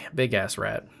 oy, big-ass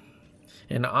rat.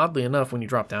 And oddly enough, when you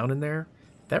drop down in there,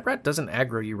 that rat doesn't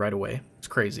aggro you right away. It's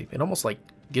crazy. It almost, like,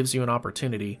 gives you an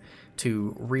opportunity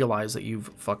to realize that you've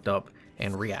fucked up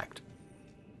and react.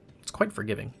 It's quite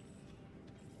forgiving.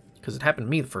 Because it happened to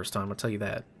me the first time, I'll tell you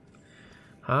that.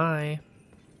 Hi.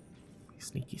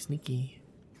 Sneaky, sneaky.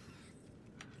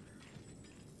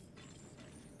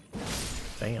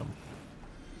 Bam.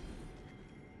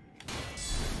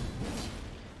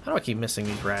 How do I keep missing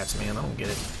these rats, man? I don't get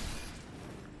it.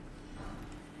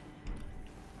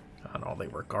 God, all they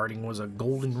were guarding was a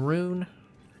golden rune.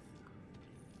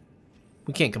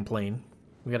 We can't complain.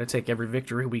 We gotta take every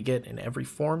victory we get in every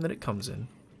form that it comes in.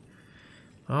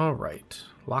 Alright.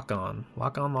 Lock on.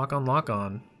 Lock on, lock on, lock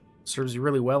on. Serves you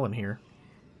really well in here.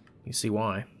 You see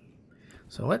why.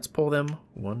 So let's pull them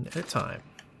one at a time.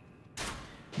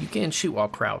 You can shoot while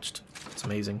crouched. It's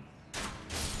amazing.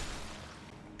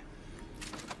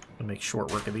 I'll make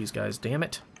short work of these guys, damn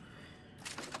it.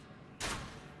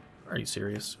 Are you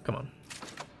serious? Come on.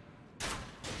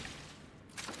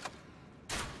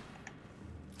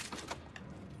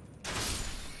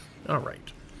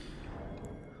 Alright.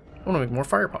 I want to make more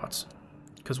fire pots,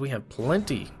 because we have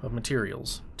plenty of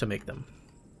materials to make them.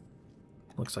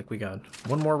 Looks like we got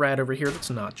one more rat over here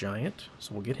that's not giant,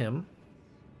 so we'll get him.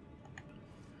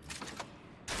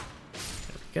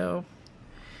 There we go.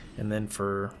 And then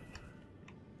for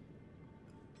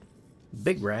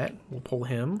big rat, we'll pull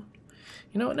him.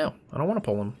 You know what? No, I don't want to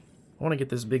pull him. I want to get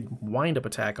this big wind-up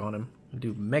attack on him and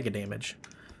do mega damage.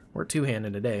 We're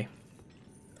two-handed today.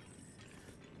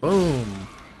 Boom!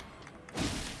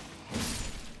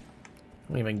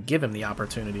 I don't even give him the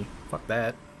opportunity. Fuck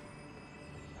that.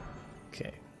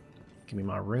 Okay. Give me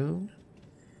my rune.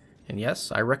 And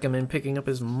yes, I recommend picking up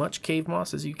as much cave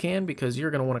moss as you can because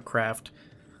you're going to want to craft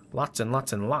lots and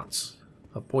lots and lots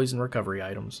of poison recovery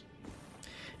items.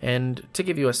 And to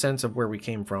give you a sense of where we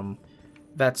came from,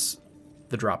 that's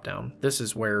the drop down. This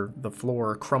is where the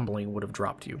floor crumbling would have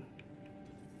dropped you.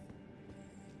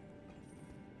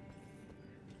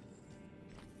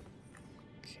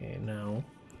 Okay, now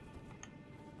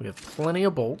We have plenty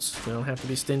of bolts. We don't have to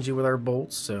be stingy with our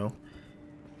bolts, so...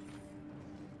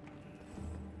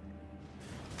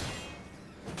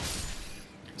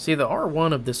 See, the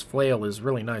R1 of this flail is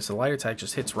really nice. The light attack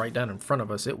just hits right down in front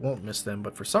of us. It won't miss them,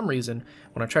 but for some reason,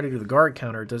 when I try to do the guard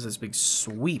counter, it does this big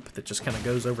sweep that just kind of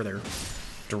goes over their...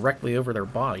 directly over their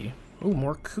body. Ooh,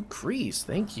 more curatives.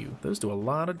 Thank you. Those do a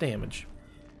lot of damage.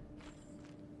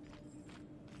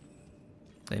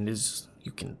 And as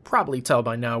you can probably tell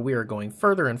by now, we are going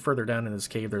further and further down in this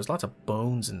cave. There's lots of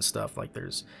bones and stuff. Like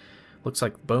there's... looks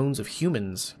like bones of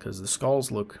humans, because the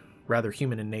skulls look... rather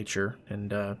human in nature,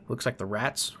 and looks like the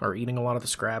rats are eating a lot of the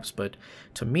scraps, but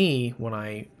to me, when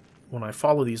I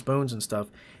follow these bones and stuff,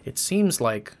 it seems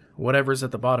like whatever's at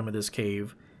the bottom of this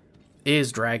cave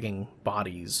is dragging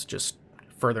bodies just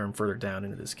further and further down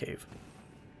into this cave.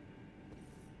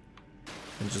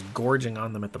 And just gorging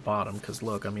on them at the bottom, because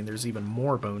look, I mean, there's even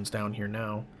more bones down here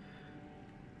now.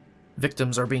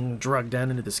 Victims are being drugged down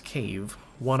into this cave,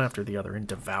 one after the other, and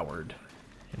devoured.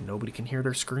 And nobody can hear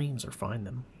their screams or find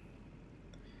them.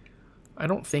 I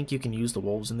don't think you can use the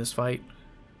wolves in this fight,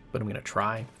 but I'm going to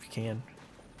try if you can.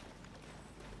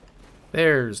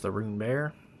 There's the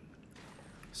Runebear.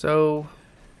 So,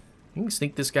 you can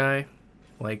sneak this guy.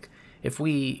 Like, if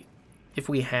we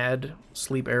had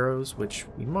sleep arrows, which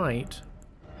we might,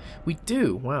 we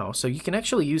do. Wow, so you can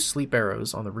actually use sleep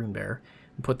arrows on the Runebear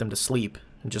and put them to sleep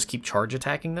and just keep charge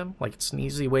attacking them. Like, it's an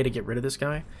easy way to get rid of this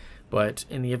guy. But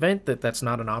in the event that that's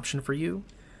not an option for you,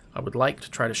 I would like to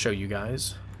try to show you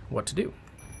guys what to do.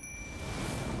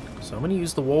 So I'm going to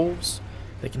use the wolves.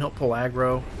 They can help pull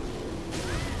aggro.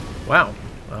 Wow.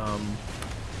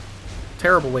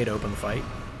 Terrible way to open the fight.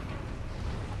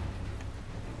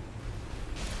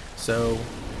 So,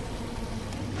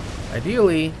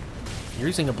 ideally, if you're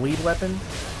using a bleed weapon,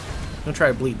 I'm going to try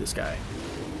to bleed this guy.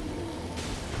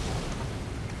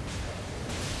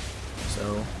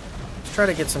 So, let's try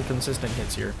to get some consistent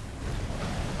hits here.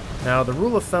 Now, the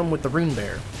rule of thumb with the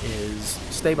Runebear is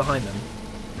stay behind them,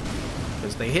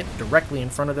 because they hit directly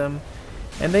in front of them,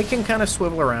 and they can kind of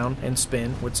swivel around and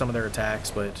spin with some of their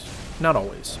attacks, but not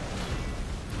always.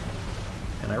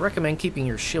 And I recommend keeping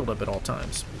your shield up at all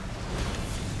times.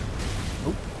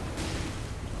 Oop.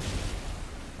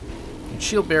 And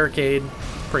shield barricade,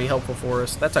 pretty helpful for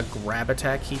us. That's a grab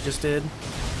attack he just did.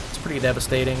 It's pretty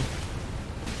devastating.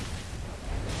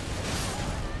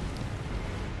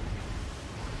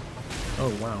 Oh,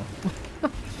 wow.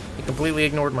 He completely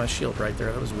ignored my shield right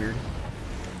there. That was weird.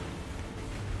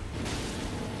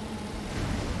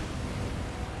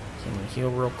 So I'm going to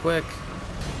heal real quick.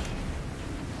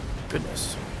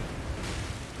 Goodness.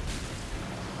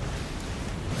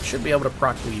 I should be able to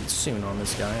proc bleed soon on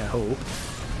this guy, I hope.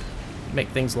 Make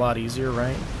things a lot easier,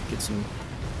 right? Get some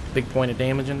big point of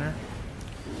damage in there.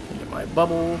 Get my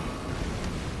bubble.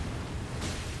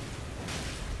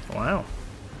 Wow.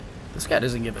 This guy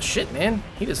doesn't give a shit, man.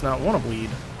 He does not want to bleed.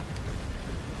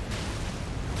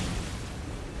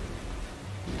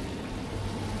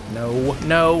 No,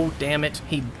 no, damn it.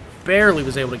 He barely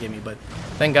was able to get me, but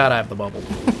thank God I have the bubble.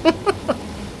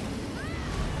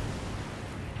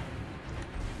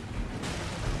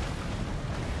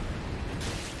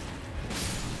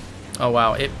 Oh,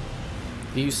 wow. Do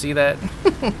you see that?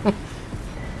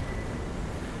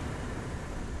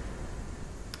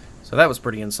 So that was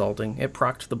pretty insulting. It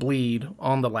procced the bleed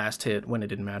on the last hit when it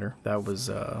didn't matter. That was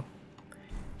a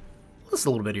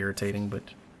little bit irritating, but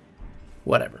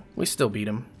whatever. We still beat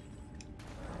him.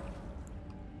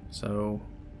 So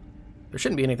there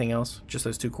shouldn't be anything else, just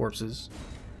those two corpses.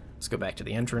 Let's go back to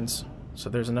the entrance. So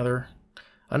there's another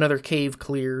cave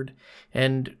cleared,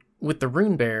 and with the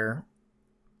Runebear,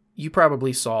 you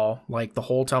probably saw, like, the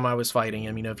whole time I was fighting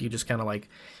him, you know, if you just kind of like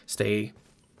stay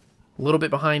a little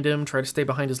bit behind him, try to stay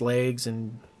behind his legs,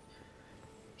 and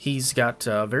he's got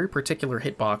very particular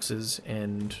hitboxes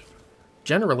and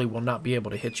generally will not be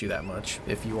able to hit you that much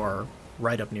if you are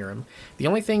right up near him. The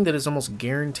only thing that is almost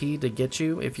guaranteed to get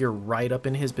you if you're right up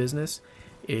in his business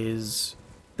is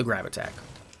the grab attack.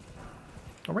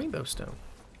 A rainbow stone.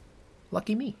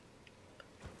 Lucky me.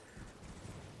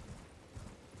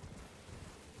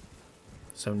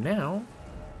 So now,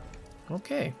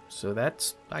 okay, so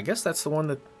I guess that's the one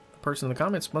that the person in the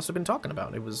comments must have been talking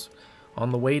about. It was on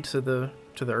the way to the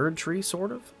Erd tree,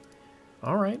 sort of.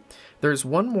 All right. There's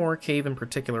one more cave in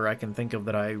particular I can think of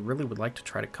that I really would like to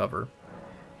try to cover,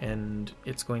 and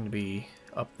it's going to be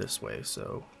up this way.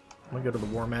 So I'm going to go to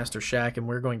the War Master Shack, and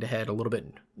we're going to head a little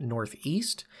bit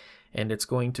northeast, and it's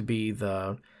going to be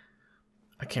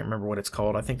I can't remember what it's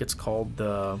called. I think it's called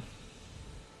the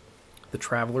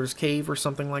Traveler's Cave or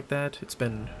something like that. It's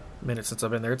been minutes since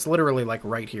I've been there. It's literally like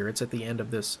right here. It's at the end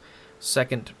of this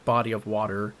second body of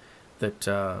water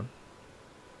that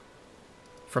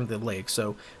from the lake.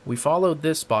 So we followed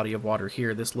this body of water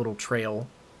here, this little trail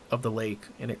of the lake,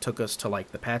 and it took us to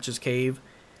like the Patches Cave,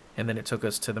 and then it took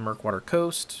us to the Murkwater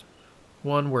Coast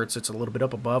one where it sits a little bit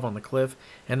up above on the cliff,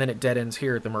 and then it dead ends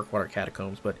here at the Murkwater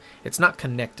Catacombs, but it's not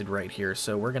connected right here.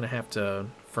 So we're gonna have to,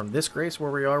 from this grace where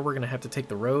we are, we're gonna have to take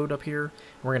the road up here,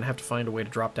 and we're gonna have to find a way to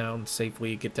drop down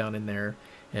safely, get down in there.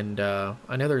 And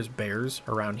I know there's bears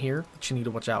around here that you need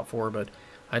to watch out for, but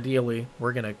ideally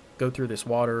we're gonna go through this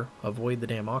water, avoid the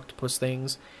damn octopus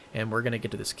things, and we're gonna get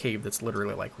to this cave that's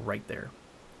literally like right there.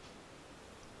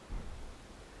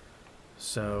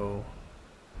 So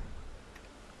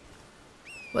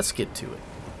let's get to it.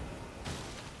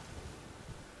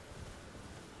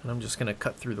 And I'm just gonna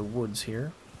cut through the woods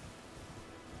here.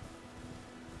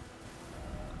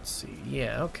 Let's see.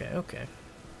 Yeah, okay.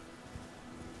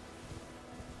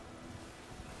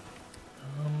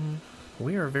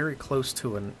 We are very close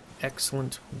to an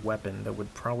excellent weapon that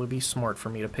would probably be smart for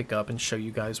me to pick up and show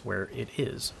you guys where it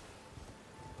is.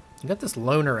 You got this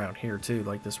loner out here too,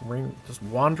 like this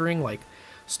wandering like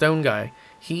stone guy.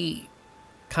 He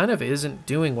kind of isn't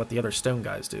doing what the other stone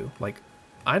guys do. Like,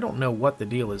 I don't know what the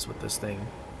deal is with this thing,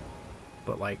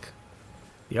 but like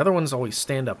the other ones always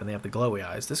stand up and they have the glowy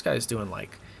eyes. This guy's doing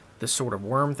like this sort of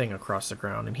worm thing across the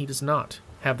ground, and he does not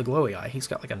have the glowy eye. He's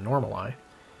got like a normal eye.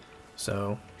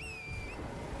 So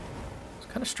it's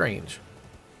kind of strange.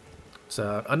 It's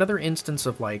another instance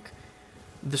of like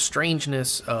the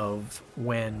strangeness of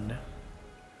when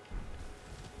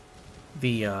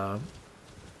the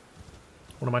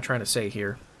what am I trying to say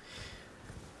here?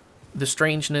 The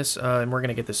strangeness, and we're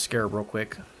gonna get this scarab real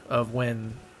quick, of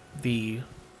when the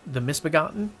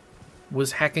Misbegotten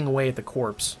was hacking away at the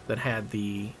corpse that had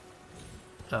the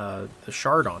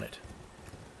shard on it.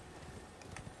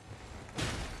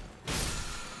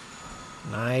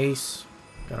 Nice.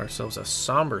 Got ourselves a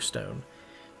somber stone.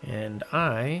 And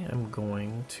I am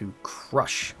going to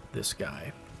crush this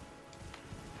guy.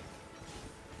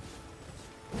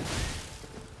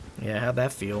 Yeah, how'd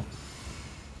that feel?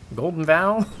 Golden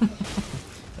Vow?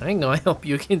 I ain't gonna help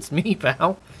you against me,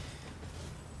 pal.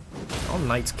 All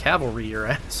Knight's Cavalry your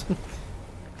ass.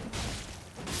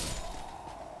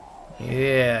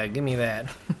 Yeah, give me that.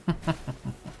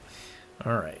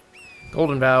 Alright.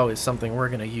 Golden Vow is something we're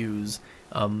gonna use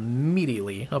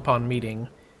immediately upon meeting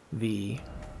the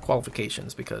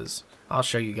qualifications, because I'll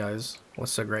show you guys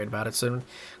what's so great about it. So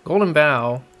Golden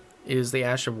Vow is the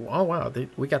Ash of War. Oh wow,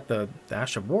 we got the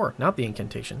Ash of War, not the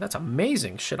incantation. That's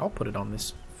amazing. Shit, I'll put it on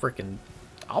this freaking,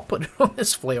 I'll put it on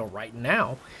this flail right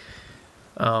now.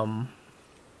 Not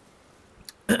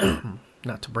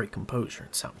to break composure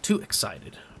and sound too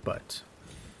excited, but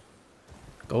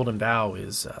Golden Vow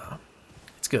is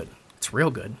it's good. It's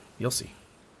real good. You'll see.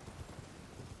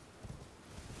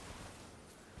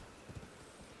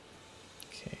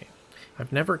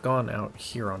 I've never gone out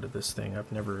here onto this thing.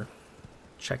 I've never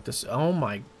checked this. Oh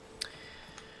my.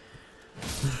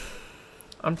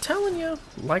 I'm telling you,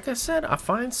 like I said, I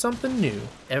find something new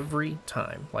every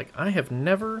time. Like, I have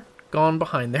never gone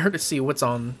behind there to see what's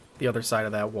on the other side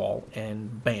of that wall,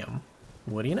 and bam.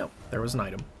 What do you know? There was an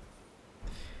item.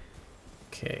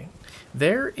 Okay.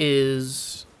 There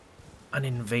is an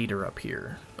invader up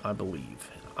here, I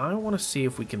believe. I want to see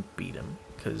if we can beat him,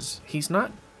 because he's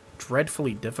not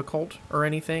dreadfully difficult or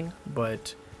anything,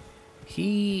 but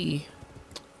he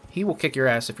will kick your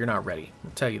ass if you're not ready. I'll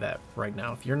tell you that right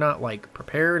now. If you're not like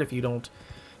prepared, if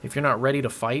you're not ready to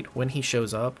fight when he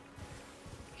shows up,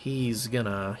 he's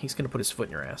gonna put his foot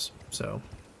in your ass. So,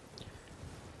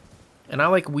 and I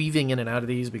like weaving in and out of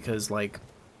these because like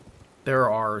there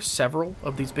are several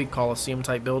of these big Colosseum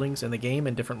type buildings in the game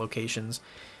in different locations.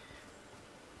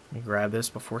 Let me grab this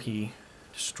before he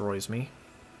destroys me.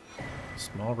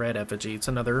 Small red effigy. It's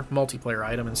another multiplayer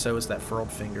item, and so is that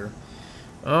furled finger.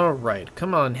 Alright,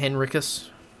 come on, Henricus.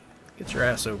 Get your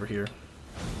ass over here.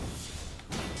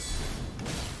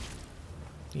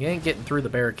 You ain't getting through the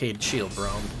barricade shield, bro.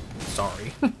 I'm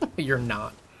sorry. You're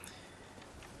not.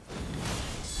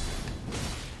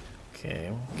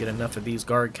 Okay, we'll get enough of these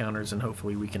guard counters, and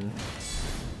hopefully we can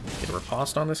get a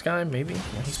riposte on this guy, maybe?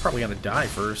 Yeah, he's probably gonna die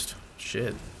first.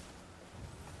 Shit.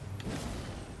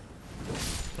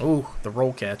 Oh, the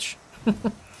roll catch.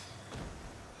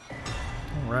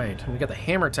 Alright, we got the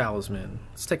Hammer Talisman.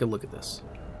 Let's take a look at this.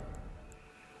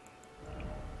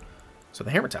 So the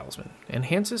Hammer Talisman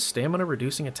enhances stamina,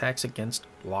 reducing attacks against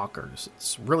blockers.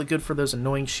 It's really good for those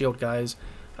annoying shield guys.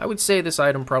 I would say this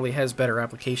item probably has better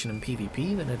application in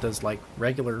PvP than it does like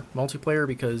regular multiplayer,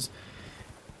 because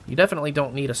you definitely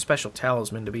don't need a special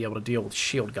talisman to be able to deal with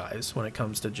shield guys when it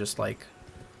comes to just like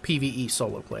PvE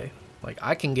solo play. Like,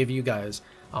 I can give you guys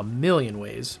a million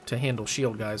ways to handle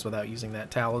shield guys without using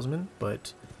that talisman,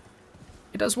 but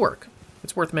it does work.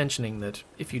 It's worth mentioning that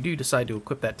if you do decide to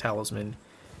equip that talisman,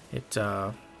 it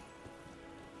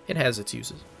has its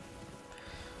uses.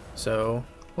 So,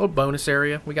 a little bonus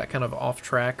area. We got kind of off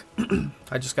track.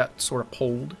 I just got sort of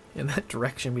pulled in that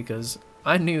direction because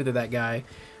I knew that that guy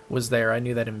was there. I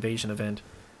knew that invasion event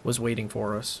was waiting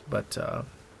for us, but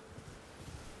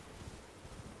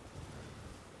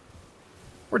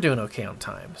we're doing okay on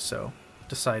time, so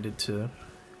decided to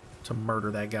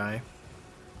murder that guy.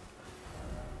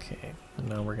 Okay, and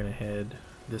now we're gonna head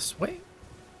this way.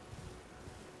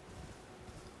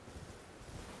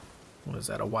 What is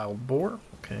that, a wild boar?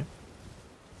 Okay.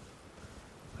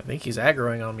 I think he's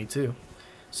aggroing on me too.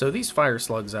 So these fire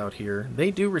slugs out here, they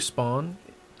do respawn,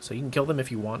 so you can kill them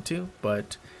if you want to,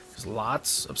 but there's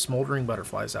lots of smoldering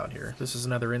butterflies out here. This is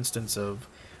another instance of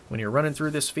when you're running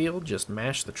through this field, just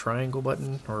mash the triangle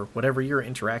button or whatever your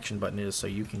interaction button is so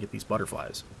you can get these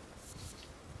butterflies.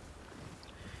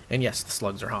 And yes, the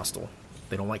slugs are hostile.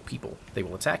 They don't like people. They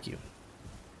will attack you.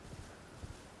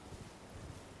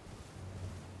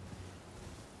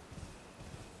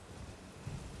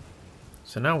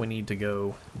 So now we need to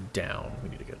go down. We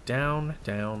need to go down,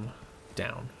 down,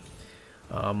 down.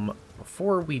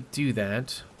 Before we do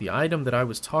that, the item that I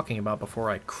was talking about before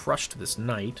I crushed this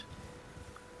knight,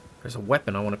 there's a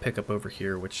weapon I want to pick up over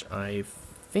here, which I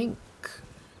think...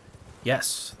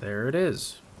 Yes, there it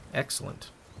is.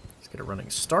 Excellent. Let's get a running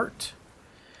start.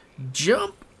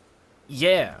 Jump!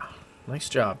 Yeah! Nice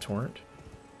job, Torrent.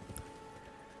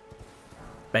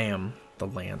 Bam. The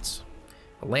lance.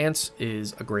 The lance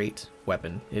is a great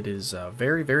weapon. It is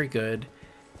very, very good,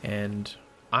 and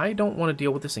I don't want to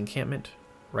deal with this encampment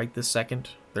right this second.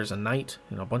 There's a knight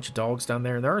and a bunch of dogs down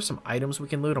there, and there are some items we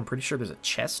can loot. I'm pretty sure there's a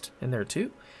chest in there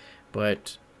too,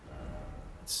 but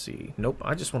let's see. Nope,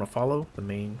 I just want to follow the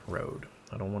main road.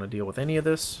 I don't want to deal with any of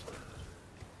this.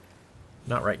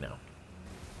 Not right now.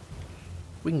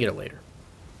 We can get it later.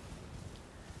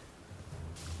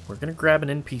 We're going to grab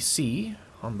an NPC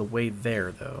on the way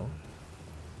there, though.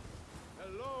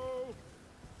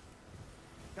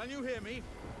 Can you hear me?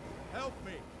 Help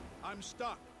me. I'm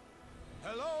stuck.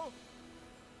 Hello?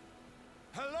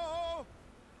 Hello?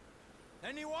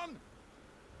 Anyone?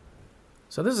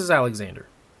 So this is Alexander.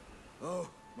 Oh,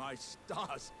 my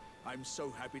stars. I'm so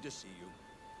happy to see you.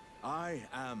 I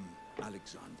am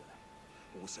Alexander,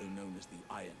 also known as the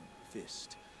Iron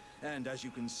Fist. And as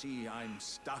you can see, I'm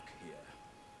stuck here.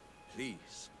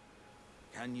 Please,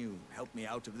 can you help me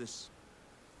out of this?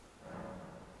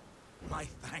 My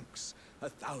thanks.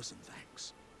 1,000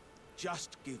 thanks.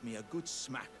 Just give me a good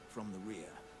smack from the rear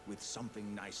with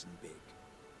something nice and big,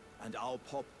 and I'll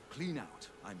pop clean out,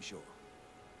 I'm sure.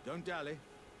 Don't dally.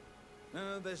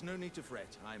 There's no need to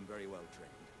fret. I'm very well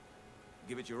trained.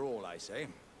 Give it your all, I say.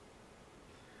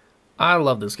 I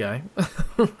love this guy.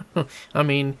 I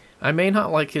mean, I may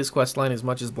not like his questline as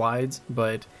much as Blyde's,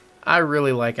 but I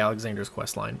really like Alexander's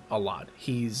questline a lot.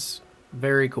 He's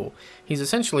very cool. He's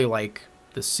essentially like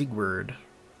the Sigurd,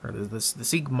 or the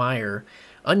Siegmeyer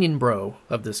onion bro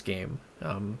of this game,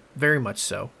 very much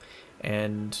so.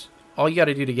 And all you got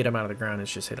to do to get him out of the ground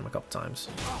is just hit him a couple times.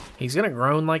 He's gonna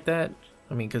groan like that.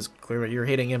 I mean, because clearly you're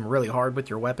hitting him really hard with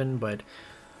your weapon, but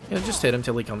you know, just hit him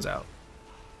till he comes out.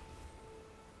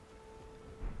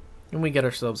 And we get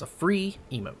ourselves a free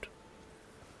emote.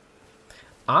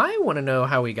 I want to know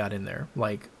how he got in there.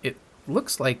 Like, it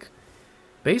looks like,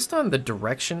 based on the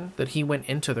direction that he went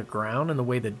into the ground and the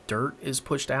way the dirt is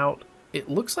pushed out, it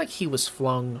looks like he was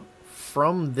flung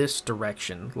from this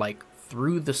direction, like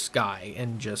through the sky,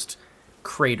 and just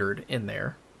cratered in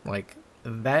there. Like,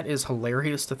 that is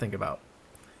hilarious to think about.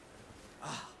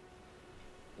 Ah,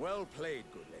 well played,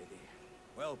 good lady.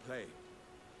 Well played.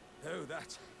 Oh,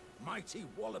 that mighty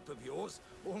wallop of yours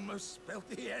almost spelled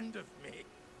the end of me.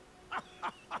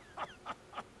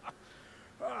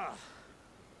 Ah.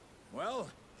 Well,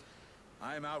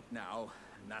 I'm out now,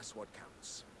 and that's what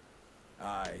counts.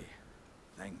 I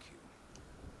thank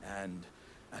you. And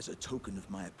as a token of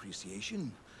my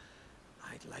appreciation,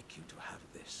 I'd like you to have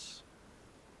this.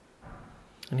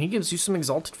 And he gives you some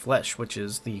exalted flesh, which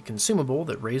is the consumable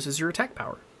that raises your attack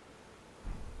power.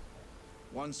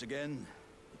 Once again,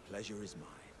 the pleasure is mine.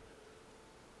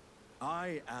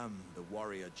 I am the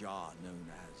warrior Jar known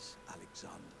as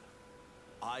Alexander.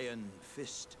 Iron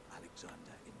Fist Alexander,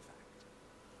 in fact.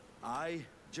 I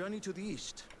journey to the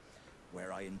east,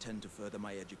 where I intend to further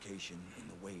my education in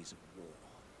the ways of war.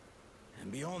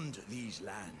 And beyond these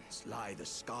lands lie the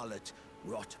scarlet,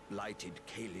 rot-blighted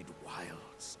Caelid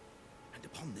wilds. And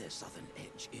upon their southern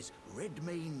edge is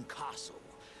Redmane Castle,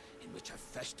 in which a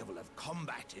festival of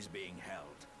combat is being held.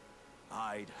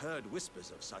 I'd heard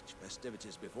whispers of such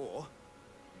festivities before.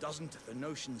 Doesn't the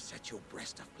notion set your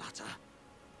breast aflutter?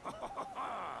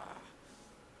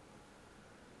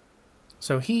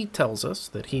 So he tells us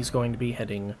that he's going to be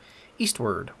heading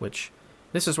eastward, which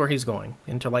this is where he's going,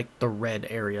 into like the red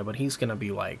area, but he's going to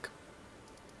be like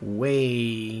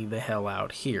way the hell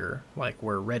out here, like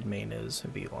where Redmane is.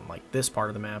 It'd be on like this part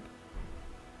of the map.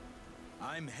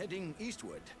 I'm heading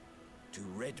eastward to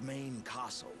Redmane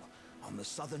Castle on the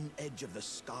southern edge of the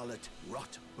scarlet,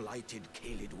 rot-blighted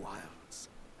Caelid Wilds.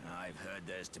 I've heard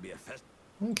there's to be a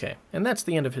Okay, and that's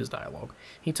the end of his dialogue.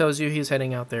 He tells you he's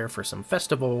heading out there for some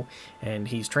festival, and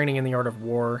he's training in the art of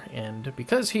war, and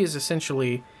because he is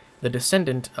essentially the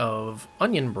descendant of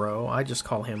Onion Bro, I just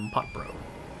call him Pot Bro.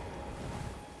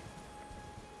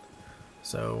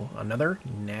 So, another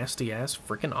nasty-ass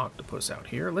frickin' octopus out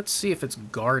here. Let's see if it's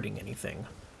guarding anything.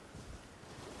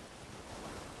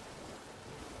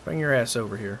 Bring your ass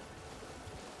over here.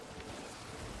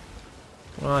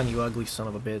 Come on, you ugly son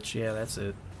of a bitch. Yeah, that's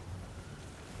it.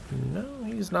 No,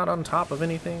 he's not on top of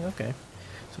anything. Okay.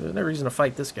 So there's no reason to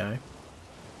fight this guy.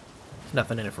 There's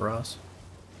nothing in it for us.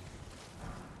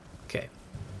 Okay.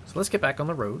 So let's get back on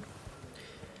the road.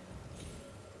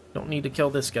 Don't need to kill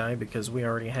this guy because we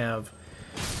already have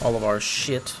all of our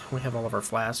shit. We have all of our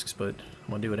flasks, but I'm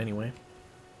going to do it anyway.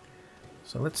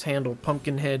 So let's handle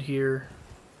Pumpkinhead here.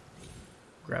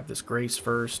 Grab this Grace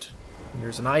first.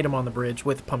 There's an item on the bridge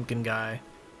with Pumpkin Guy.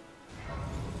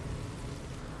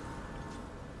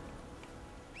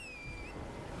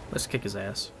 Let's kick his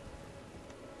ass.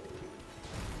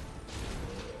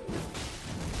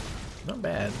 Not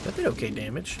bad. That did okay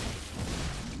damage.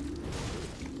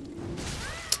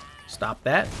 Stop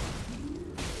that.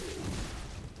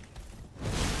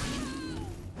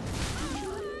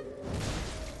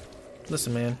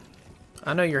 Listen, man.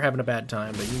 I know you're having a bad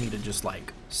time, but you need to just,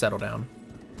 like, settle down.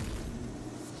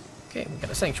 Okay, we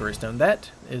got a Sanctuary Stone.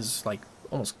 That is, like,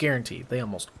 almost guaranteed. They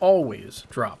almost always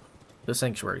drop the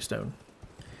Sanctuary Stone.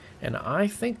 And I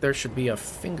think there should be a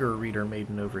Finger Reader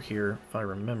Maiden over here, if I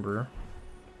remember.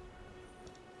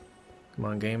 Come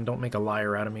on, game. Don't make a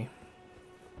liar out of me.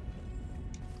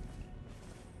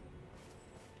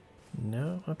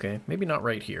 No? Okay. Maybe not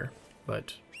right here.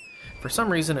 But for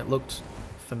some reason it looked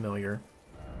familiar.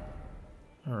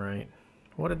 Alright.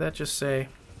 What did that just say?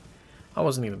 I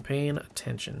wasn't even paying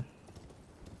attention.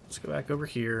 Let's go back over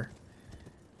here.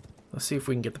 Let's see if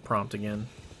we can get the prompt again.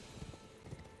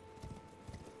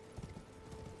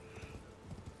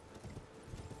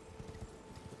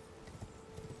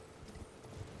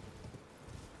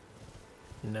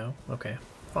 No? Okay,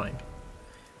 fine.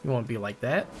 You won't be like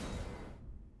that.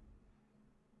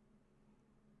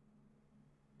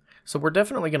 So we're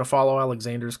definitely going to follow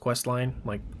Alexander's questline,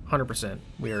 like 100%.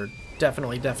 We are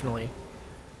definitely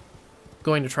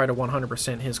going to try to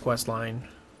 100% his questline.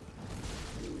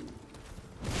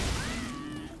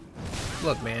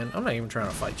 Look, man, I'm not even trying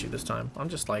to fight you this time. I'm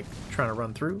just, like, trying to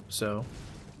run through, so...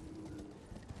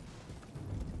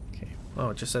 Okay. Oh,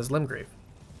 it just says Limgrave.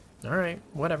 Alright,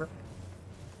 whatever.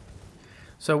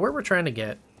 So where we're trying to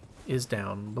get is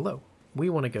down below. We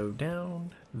want to go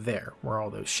down there, where all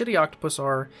those shitty octopus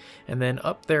are, and then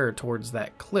up there towards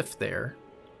that cliff there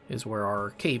is where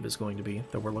our cave is going to be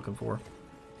that we're looking for.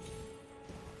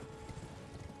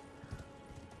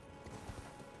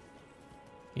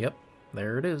 Yep,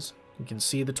 there it is. You can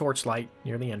see the torchlight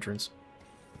near the entrance.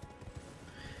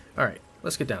 Alright,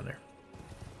 let's get down there.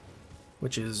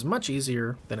 Which is much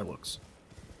easier than it looks.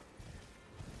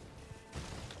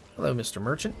 Hello, Mr.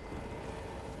 Merchant.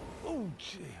 Oh,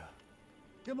 dear.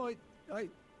 Yeah, I'm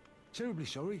terribly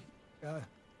sorry. Are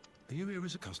you here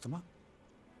as a customer?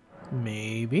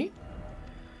 Maybe.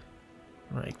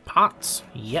 Alright, pots.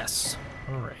 Yes.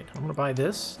 Alright, I'm gonna buy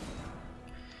this.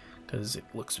 Because it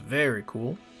looks very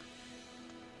cool.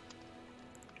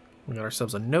 We got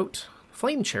ourselves a note.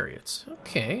 Flame chariots.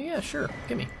 Okay, yeah, sure.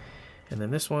 Gimme. And then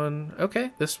this one.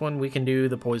 Okay, this one we can do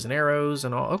the poison arrows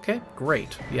and all. Okay,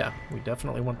 great. Yeah, we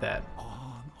definitely want that.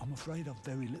 I'm afraid I've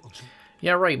very little to...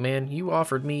 Yeah, right, man. You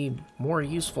offered me more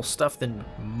useful stuff than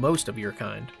most of your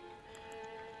kind.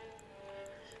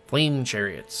 Flame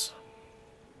chariots.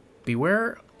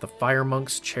 Beware the fire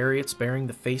monk's chariots bearing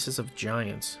the faces of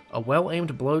giants. A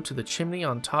well-aimed blow to the chimney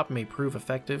on top may prove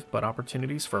effective, but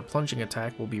opportunities for a plunging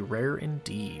attack will be rare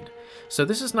indeed. So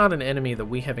this is not an enemy that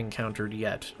we have encountered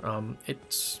yet.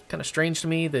 It's kind of strange to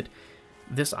me that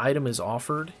this item is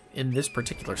offered in this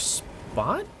particular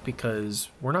spot, because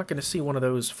we're not going to see one of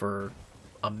those for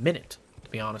a minute, to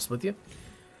be honest with you.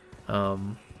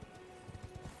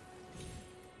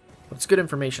 It's good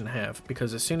information to have,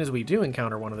 because as soon as we do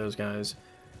encounter one of those guys,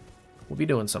 we'll be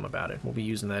doing something about it. We'll be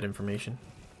using that information.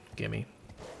 Gimme.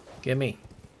 Gimme.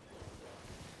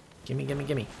 Gimme, gimme,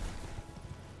 gimme.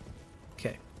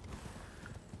 Okay.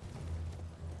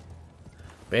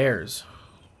 Bears.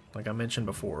 Like I mentioned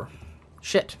before.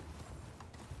 Shit.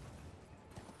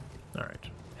 Alright.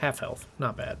 Half health.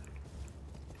 Not bad.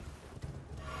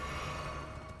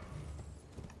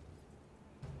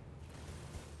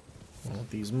 Want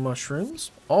these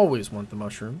mushrooms. Always want the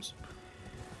mushrooms.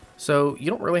 So you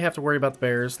don't really have to worry about the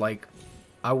bears. Like,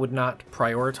 I would not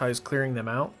prioritize clearing them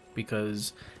out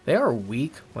because they are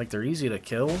weak. Like, they're easy to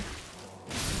kill.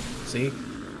 See?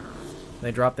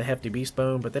 They drop the hefty beast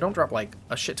bone, but they don't drop like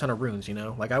a shit ton of runes, you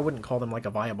know? Like, I wouldn't call them like a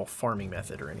viable farming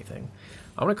method or anything.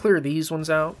 I want to clear these ones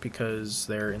out because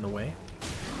they're in the way.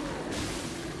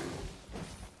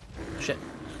 Shit.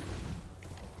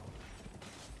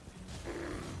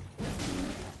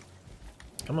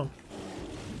 Come on.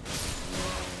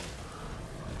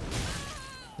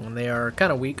 And they are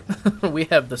kind of weak. We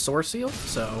have the source seal,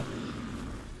 so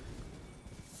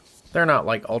they're not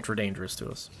like ultra dangerous to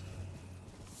us.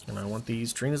 And I want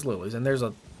these Trina's lilies, and there's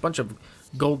a bunch of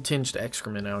gold-tinged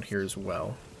excrement out here as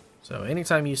well. So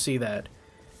anytime you see that,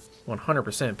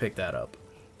 100% pick that up.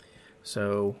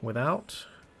 So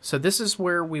so this is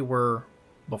where we were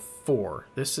before.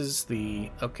 This is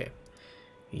the, okay.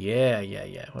 Yeah,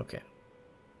 okay.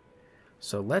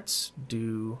 So let's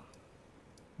do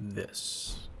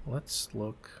this. Let's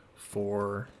look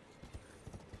for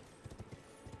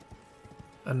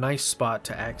a nice spot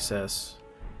to access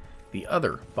the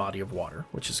other body of water,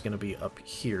 which is going to be up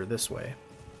here this way.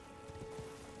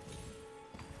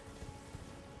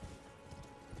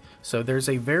 So there's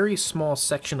a very small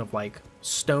section of like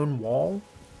stone wall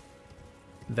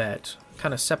that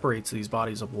kind of separates these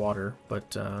bodies of water,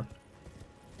 but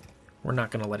we're not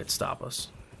going to let it stop us.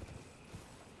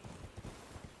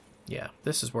 Yeah,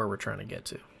 this is where we're trying to get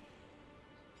to.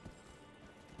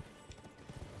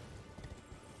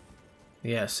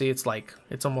 Yeah, see, it's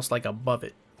almost like above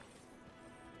it.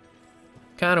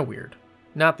 Kind of weird.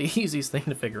 Not the easiest thing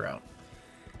to figure out.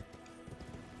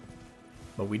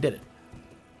 But we did it.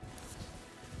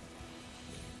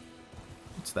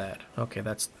 What's that? Okay,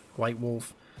 that's white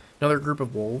wolf. Another group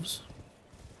of wolves.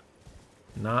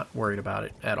 Not worried about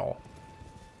it at all.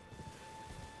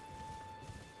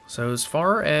 So as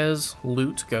far as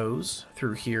loot goes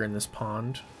through here in this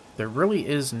pond, there really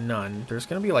is none. There's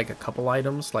gonna be like a couple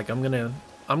items. Like I'm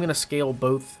gonna scale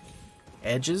both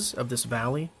edges of this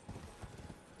valley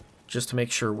just to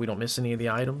make sure we don't miss any of the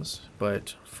items.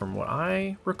 But from what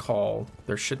I recall,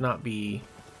 there should not be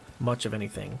much of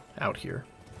anything out here.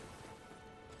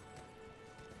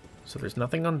 So there's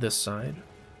nothing on this side,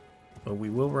 but we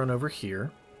will run over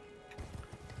here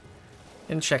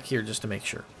and check here just to make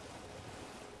sure.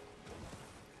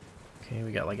 Okay,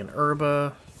 we got like an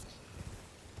herba.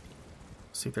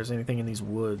 See if there's anything in these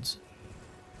woods.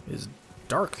 It's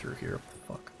dark through here.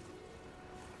 Fuck.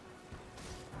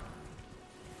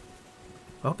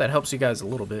 I hope that helps you guys a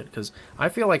little bit, because I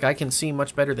feel like I can see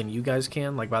much better than you guys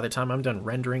can. Like, by the time I'm done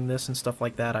rendering this and stuff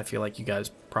like that, I feel like you guys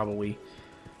probably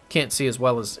can't see as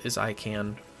well as I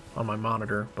can on my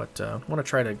monitor, but I want to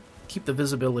try to keep the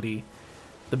visibility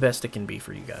the best it can be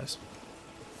for you guys.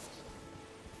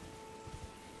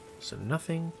 So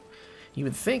nothing. You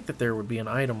would think that there would be an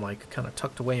item like kind of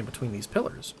tucked away in between these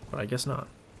pillars, but I guess not.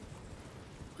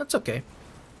 That's okay.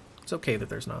 It's okay that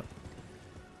there's not.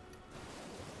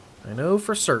 I know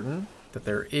for certain that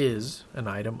there is an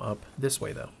item up this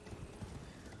way, though.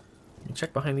 Let me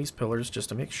check behind these pillars just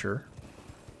to make sure.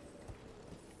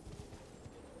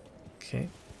 Okay,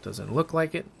 doesn't look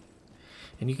like it.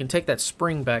 And you can take that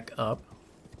spring back up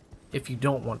if you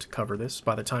don't want to cover this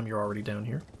by the time you're already down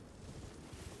here.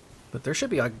 But there should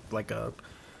be like a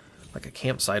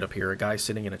campsite up here, a guy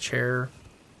sitting in a chair.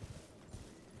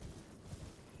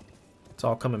 It's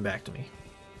all coming back to me.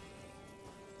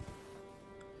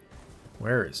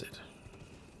 Where is it?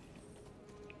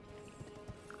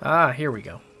 Ah, here we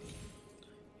go.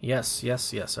 Yes,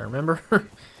 yes, yes, I remember.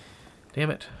 Damn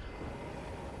it.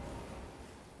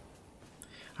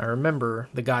 I remember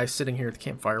the guy sitting here at the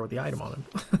campfire with the item on him.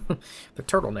 The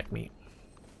turtleneck meat.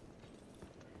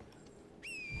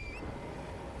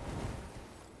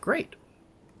 Great.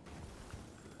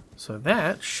 So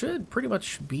that should pretty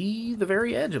much be the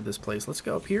very edge of this place. Let's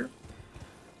go up here,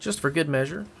 just for good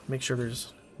measure. Make sure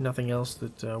there's nothing else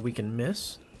that we can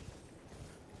miss.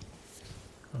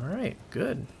 Alright,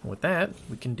 good. With that,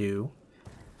 we can do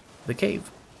the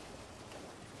cave.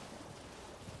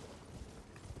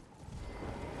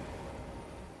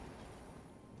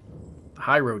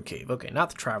 Highroad Cave. Okay, not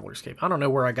the Traveler's Cave. I don't know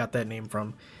where I got that name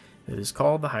from. It is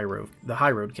called the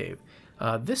Highroad Cave.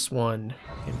 This one,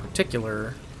 in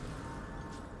particular,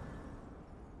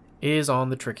 is on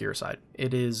the trickier side.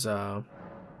 It is, I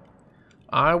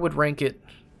would rank it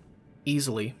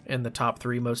easily in the top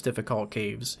 3 most difficult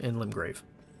caves in Limgrave.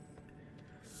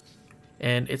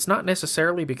 And it's not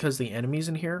necessarily because the enemies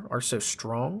in here are so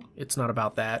strong. It's not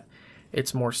about that.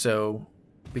 It's more so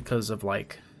because of,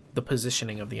 like, the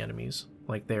positioning of the enemies.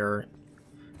 Like,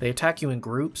 they attack you in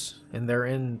groups, and they're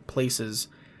in places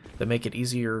that make it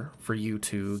easier for you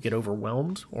to get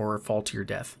overwhelmed or fall to your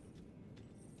death.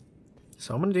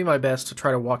 So I'm going to do my best to try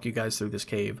to walk you guys through this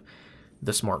cave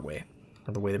the smart way,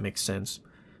 or the way that makes sense.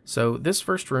 So this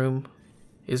first room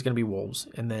is going to be wolves,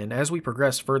 and then as we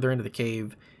progress further into the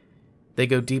cave, they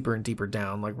go deeper and deeper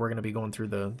down. Like, we're going to be going through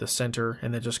the center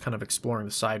and then just kind of exploring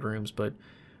the side rooms, but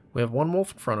we have one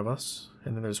wolf in front of us,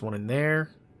 and then there's one in there.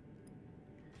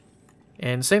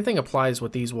 And same thing applies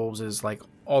with these wolves as like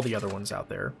all the other ones out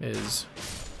there is...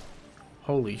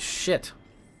 Holy shit.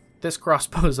 This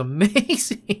crossbow is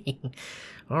amazing.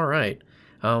 Alright.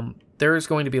 There is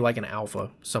going to be like an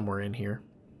alpha somewhere in here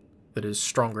that is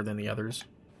stronger than the others.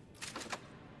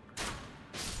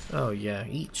 Oh yeah,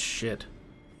 eat shit.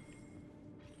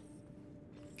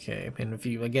 Okay, and if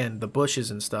you, again, the bushes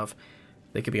and stuff,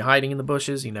 they could be hiding in the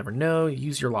bushes, you never know.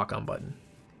 Use your lock-on button.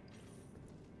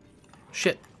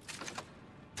 Shit.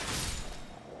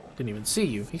 Didn't even see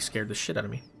you. He scared the shit out of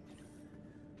me.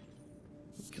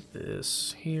 Get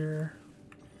this here.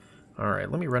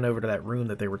 Alright, let me run over to that room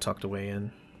that they were tucked away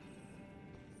in.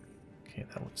 Okay,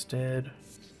 that one's dead.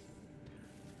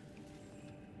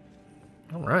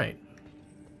 Alright.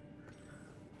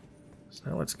 So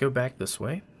now let's go back this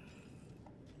way.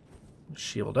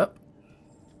 Shield up.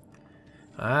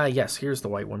 Ah, yes, here's the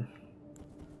white one.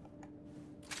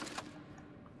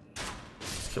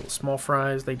 Let's kill the small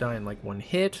fries. They die in like one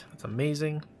hit. That's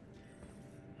amazing.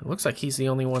 It looks like he's the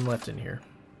only one left in here,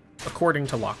 according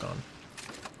to lock-on.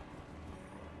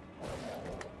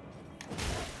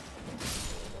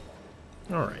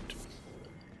 Alright.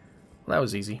 Well, that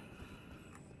was easy.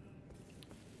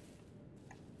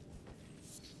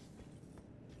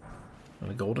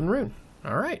 And a golden rune.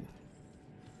 Alright.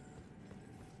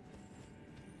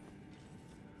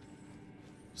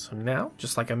 So now,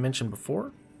 just like I mentioned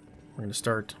before, we're going to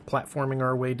start platforming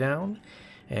our way down.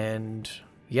 And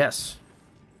yes,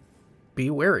 be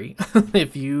wary.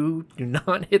 If you do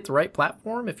not hit the right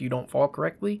platform, if you don't fall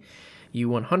correctly, you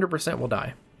 100% will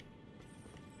die.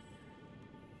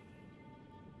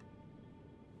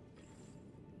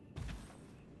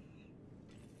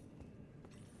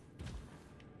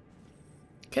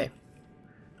 Okay.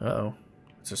 Uh-oh.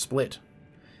 It's a split.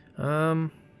 We'll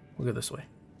go this way.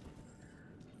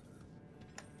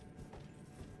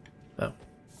 Oh.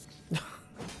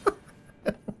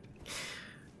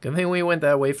 Good thing we went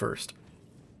that way first.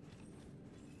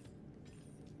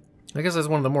 I guess that's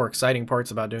one of the more exciting parts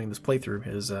about doing this playthrough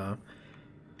is I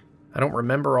don't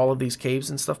remember all of these caves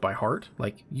and stuff by heart.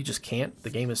 Like, you just can't. The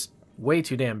game is way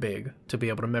too damn big to be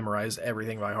able to memorize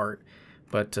everything by heart.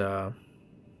 But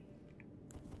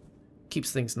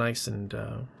keeps things nice and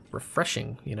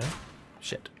refreshing, you know?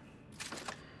 Shit.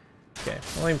 Okay,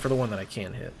 I'll aim for the one that I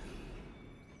can hit.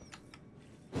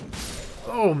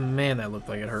 Oh man, that looked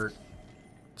like it hurt.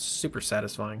 Super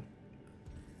satisfying.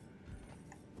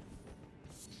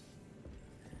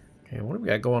 Okay, what do we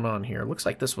got going on here? Looks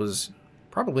like this was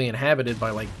probably inhabited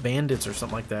by like bandits or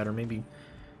something like that, or maybe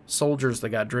soldiers that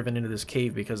got driven into this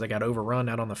cave because they got overrun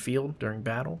out on the field during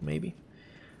battle, maybe?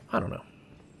 I don't know.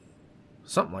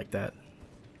 Something like that.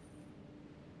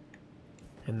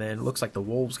 And then it looks like the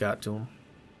wolves got to them.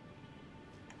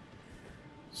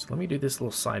 So let me do this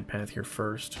little side path here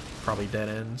first. Probably dead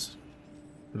ends.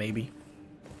 Maybe.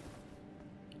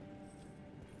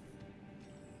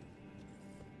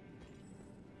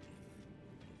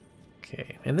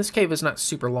 Okay, and this cave is not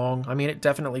super long. I mean, it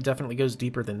definitely goes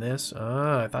deeper than this.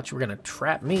 I thought you were going to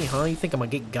trap me, huh? You think I'm going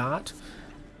to get got?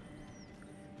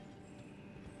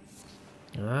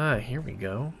 Here we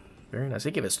go. Very nice.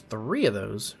 They gave us 3 of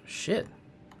those. Shit.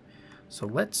 So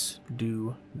let's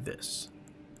do this.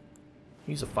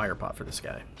 Use a fire pot for this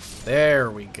guy. There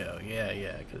we go.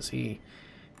 Yeah, because he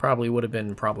probably would have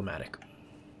been problematic.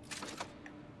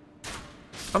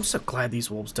 I'm so glad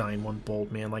these wolves die in one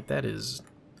bolt, man. Like, that is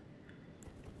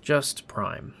just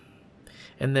prime.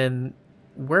 And then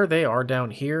where they are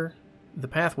down here, the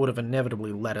path would have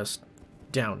inevitably led us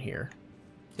down here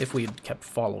if we had kept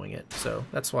following it. So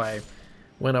that's why I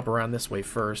went up around this way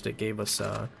first. It gave us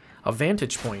a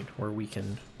vantage point where we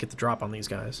can get the drop on these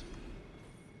guys.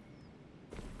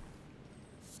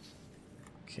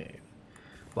 Okay.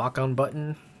 Lock on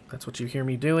button. That's what you hear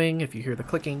me doing if you hear the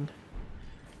clicking.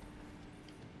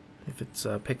 If it's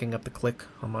picking up the click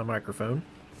on my microphone.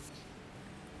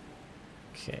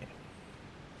 Okay.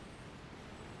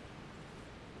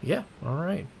 Yeah,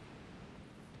 alright.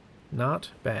 Not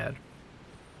bad.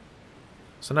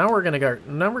 So now we're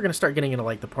gonna start getting into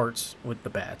like the parts with the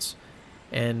bats.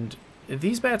 And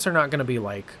these bats are not gonna be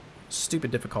like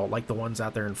stupid difficult like the ones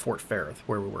out there in Fort Ferrith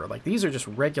where we were. Like these are just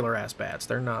regular ass bats.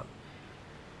 They're not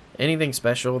anything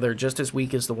special. They're just as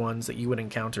weak as the ones that you would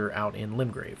encounter out in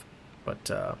Limgrave. But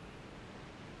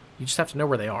you just have to know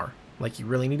where they are. Like you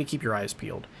really need to keep your eyes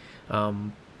peeled.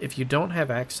 If you don't have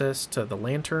access to the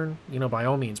lantern, you know, by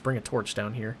all means bring a torch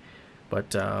down here.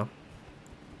 But I'm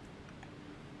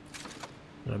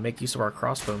gonna make use of our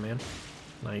crossbow, man.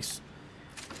 Nice.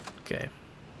 Okay.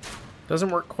 Doesn't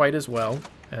work quite as well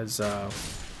as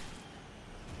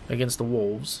against the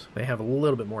wolves. They have a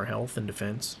little bit more health and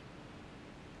defense.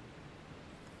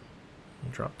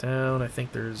 Drop down. I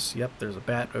think there's, yep, there's a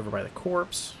bat over by the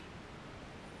corpse.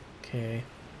 Okay.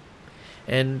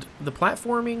 And the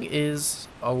platforming is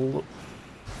a little...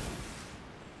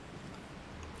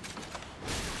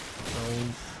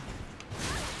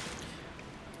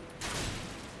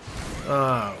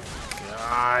 Oh,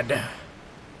 God.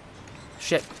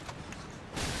 Shit.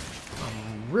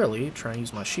 I'm really trying to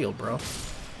use my shield, bro.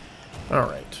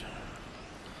 Alright.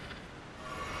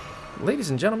 Ladies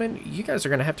and gentlemen, you guys are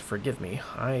going to have to forgive me.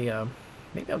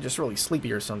 Maybe I'm just really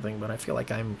sleepy or something, but I feel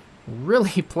like I'm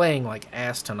really playing like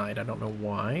ass tonight. I don't know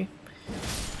why.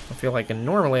 I feel like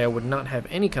normally I would not have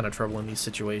any kind of trouble in these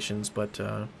situations, but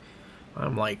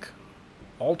I'm like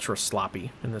ultra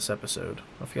sloppy in this episode.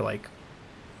 I feel like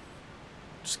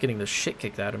just getting the shit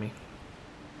kicked out of me.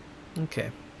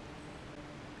 Okay.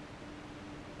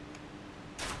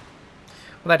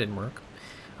 Well, that didn't work.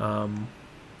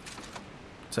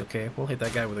 It's okay. We'll hit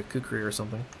that guy with a kukri or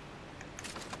something.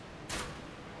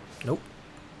 Nope.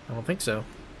 I don't think so.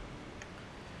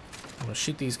 I'm gonna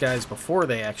shoot these guys before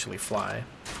they actually fly.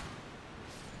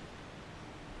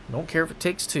 Don't care if it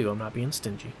takes two. I'm not being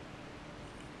stingy.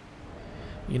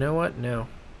 You know what? No.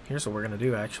 Here's what we're gonna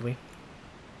do, actually.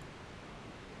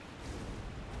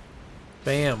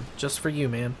 Bam. Just for you,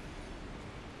 man.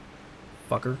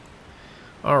 Fucker.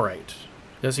 Alright.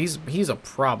 Because he's a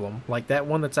problem. Like that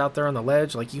one that's out there on the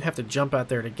ledge, like you have to jump out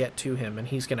there to get to him, and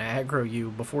he's going to aggro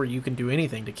you before you can do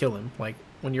anything to kill him. Like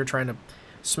when you're trying to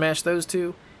smash those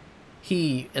two,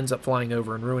 he ends up flying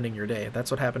over and ruining your day. That's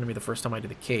what happened to me the first time I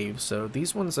did the cave. So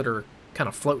these ones that are kind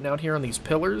of floating out here on these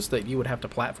pillars that you would have to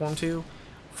platform to,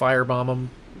 firebomb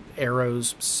them,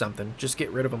 arrows, something. Just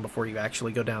get rid of them before you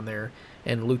actually go down there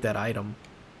and loot that item.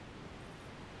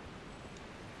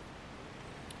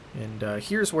 And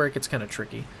here's where it gets kind of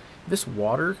tricky. This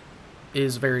water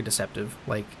is very deceptive.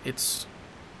 Like, it's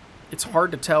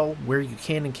hard to tell where you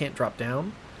can and can't drop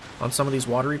down on some of these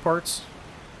watery parts.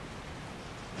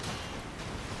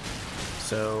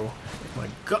 So, my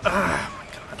God, my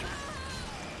God.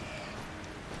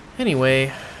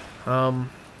 Anyway,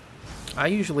 I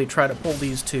usually try to pull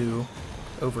these two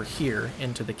over here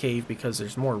into the cave because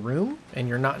there's more room and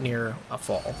you're not near a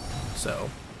fall. So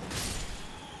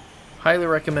highly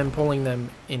recommend pulling them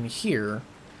in here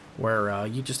where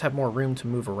you just have more room to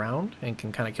move around and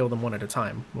can kind of kill them one at a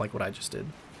time, like what I just did.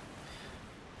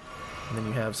 And then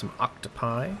you have some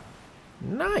octopi.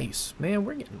 Nice! Man,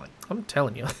 we're getting, like, I'm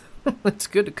telling you, it's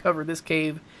good to cover this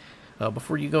cave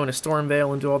before you go into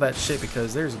Stormvale and do all that shit,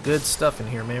 because there's good stuff in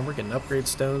here, man. We're getting upgrade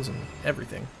stones and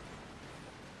everything.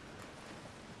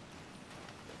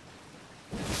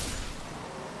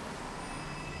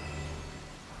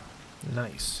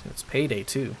 Nice. It's payday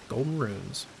too. Golden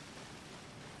runes.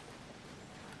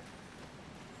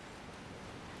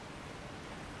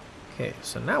 Okay,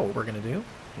 so now what we're going to do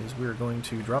is we're going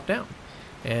to drop down.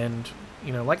 And,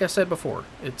 you know, like I said before,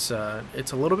 it's a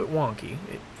little bit wonky.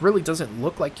 It really doesn't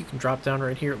look like you can drop down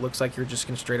right here. It looks like you're just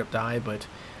going to straight up die, but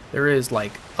there is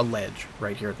like a ledge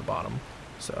right here at the bottom.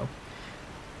 So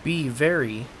be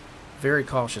very, very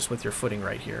cautious with your footing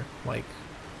right here. Like,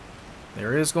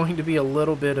 there is going to be a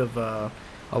little bit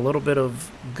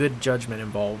of good judgment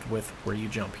involved with where you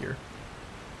jump here.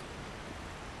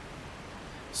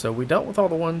 So we dealt with all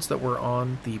the ones that were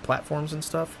on the platforms and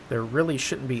stuff. There really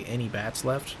shouldn't be any bats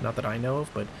left, not that I know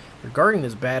of, but regarding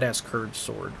this badass curved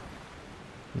sword,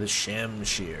 the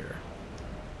Shamshir.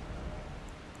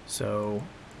 So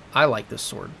I like this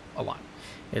sword a lot.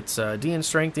 It's D in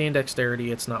strength, D in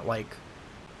dexterity. It's not like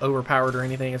overpowered or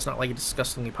anything. It's not like a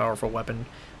disgustingly powerful weapon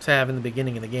to have in the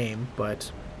beginning of the game,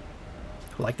 but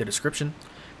I like the description.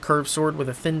 Curved sword with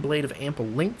a thin blade of ample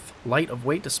length, light of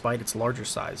weight despite its larger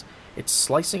size. Its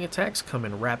slicing attacks come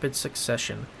in rapid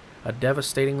succession. A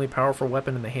devastatingly powerful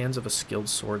weapon in the hands of a skilled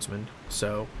swordsman.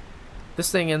 So,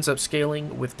 this thing ends up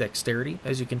scaling with dexterity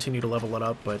as you continue to level it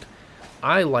up, but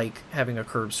I like having a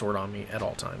curved sword on me at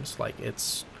all times. Like,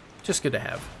 it's just good to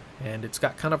have. And it's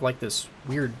got kind of like this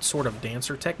weird sort of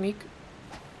dancer technique.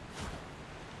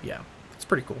 Yeah, it's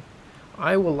pretty cool.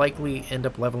 I will likely end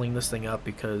up leveling this thing up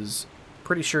because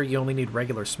pretty sure you only need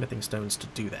regular smithing stones to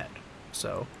do that.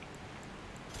 So,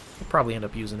 I'll probably end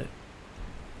up using it.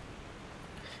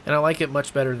 And I like it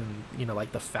much better than, you know,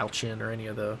 like the falchion or any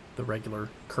of the regular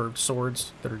curved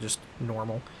swords that are just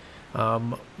normal.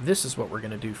 This is what we're going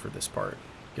to do for this part.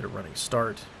 Get a running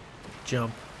start,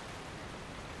 jump,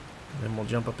 and then we'll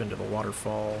jump up into the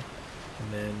waterfall,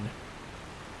 and then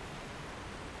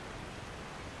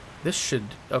this should,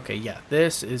 okay, yeah,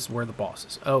 this is where the boss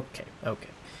is. Okay, okay.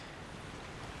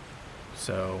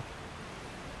 So,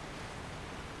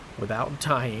 without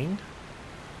dying,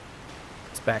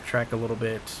 let's backtrack a little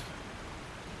bit,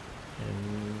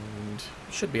 and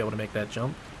should be able to make that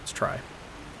jump. Let's try.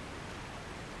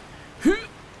 You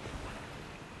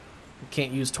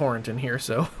can't use torrent in here,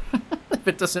 so if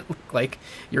it doesn't look like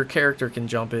your character can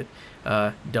jump it,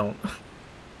 don't.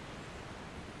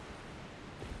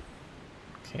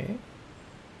 Okay.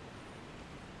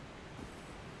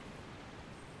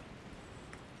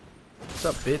 What's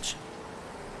up, bitch?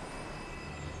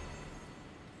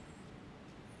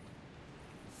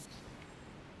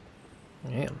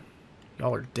 Man,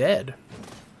 y'all are dead.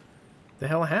 What the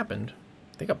hell happened?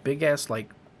 They got big ass,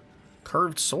 like,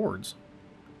 curved swords.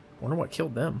 Wonder what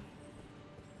killed them.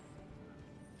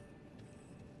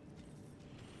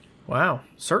 Wow,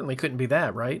 certainly couldn't be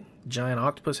that, right? Giant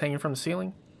octopus hanging from the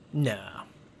ceiling? Nah.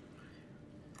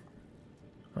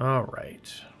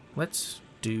 Alright, let's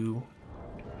do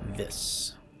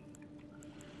this.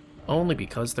 Only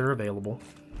because they're available.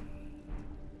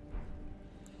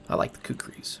 I like the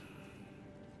kukris.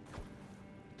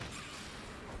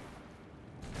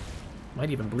 Might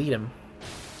even bleed him.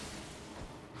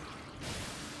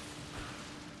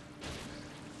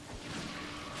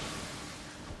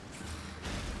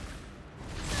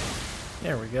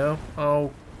 There we go.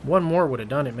 Oh, one more would have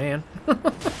done it, man.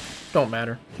 Don't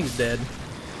matter. He's dead.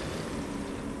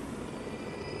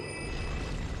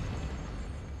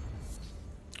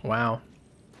 Wow.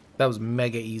 That was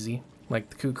mega easy.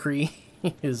 Like, the kukri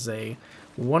is a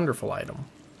wonderful item.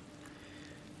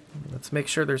 Let's make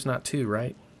sure there's not two,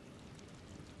 right?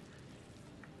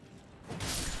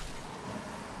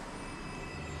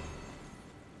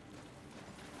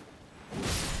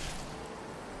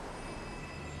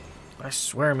 I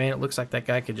swear, man, it looks like that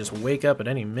guy could just wake up at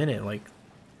any minute. Like,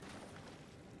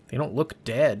 they don't look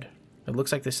dead. It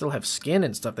looks like they still have skin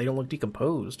and stuff. They don't look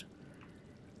decomposed.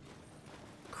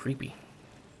 Creepy.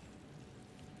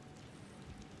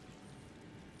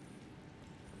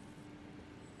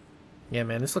 Yeah,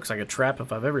 man, this looks like a trap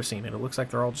if I've ever seen it. It looks like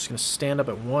they're all just going to stand up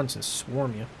at once and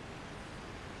swarm you.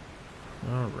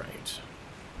 Alright.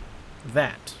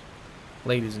 That,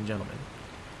 ladies and gentlemen,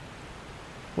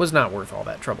 was not worth all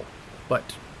that trouble.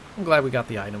 But I'm glad we got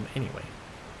the item anyway.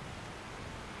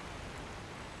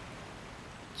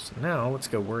 So now let's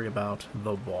go worry about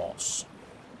the boss.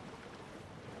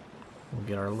 We'll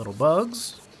get our little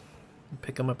bugs.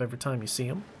 Pick them up every time you see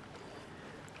them.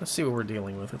 Let's see what we're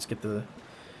dealing with. Let's get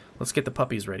the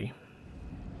puppies ready.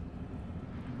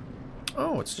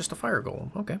 Oh, it's just a fire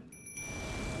golem. Okay.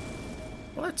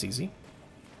 Well, that's easy.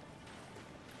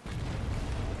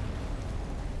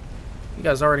 You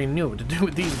guys already knew what to do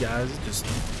with these guys. It's just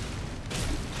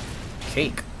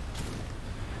cake.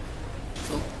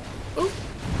 Ooh, ooh.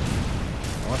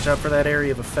 Watch out for that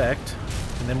area of effect.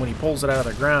 And then when he pulls it out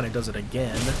of the ground, he does it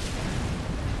again.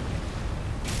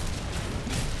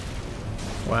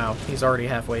 Wow, he's already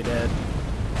halfway dead.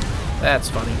 That's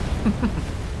funny.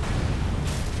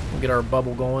 We'll get our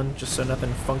bubble going just so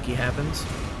nothing funky happens.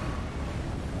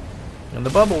 And the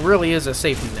bubble really is a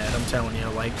safety net, I'm telling you.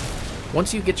 Like,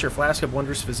 once you get your Flask of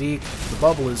Wondrous physique, the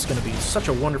bubble is going to be such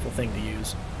a wonderful thing to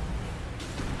use.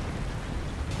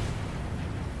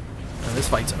 And this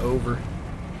fight's over.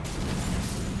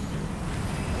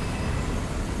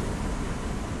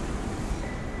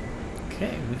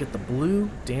 Okay, we get the Blue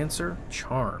Dancer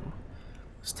Charm.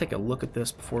 Let's take a look at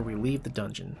this before we leave the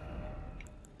dungeon.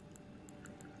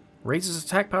 Raises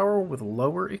attack power with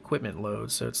lower equipment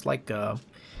load. So it's like,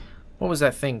 what was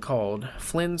that thing called?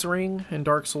 Flynn's Ring in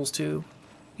Dark Souls 2?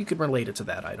 You could relate it to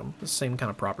that item. The same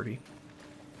kind of property.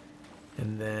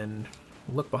 And then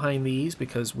look behind these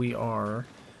because we are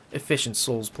efficient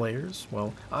Souls players.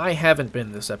 Well, I haven't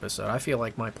been this episode. I feel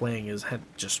like my playing is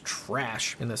just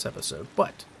trash in this episode,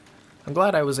 but I'm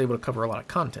glad I was able to cover a lot of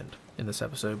content in this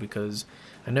episode because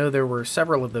I know there were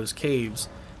several of those caves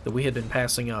that we had been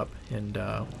passing up, and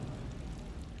I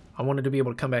wanted to be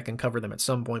able to come back and cover them at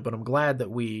some point, but I'm glad that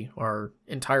we are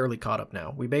entirely caught up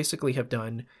now. We basically have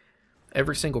done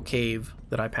every single cave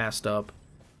that I passed up,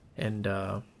 and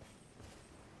I'm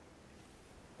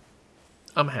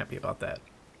happy about that.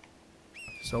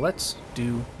 So let's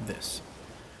do this.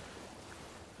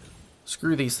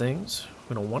 Screw these things.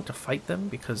 We don't want to fight them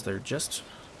because they're just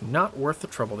not worth the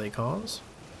trouble they cause.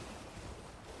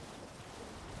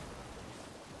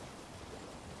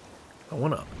 I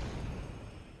want up.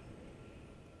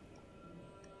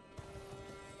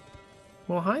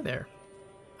 Well, hi there.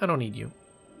 I don't need you.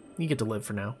 You get to live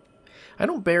for now. I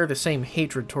don't bear the same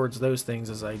hatred towards those things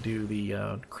as I do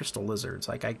the crystal lizards.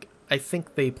 Like, I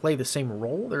think they play the same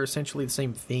role. They're essentially the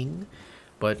same thing,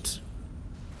 but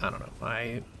I don't know.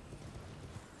 I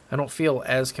don't feel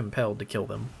as compelled to kill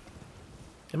them.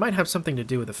 It might have something to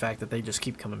do with the fact that they just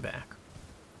keep coming back.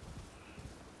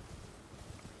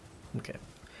 Okay,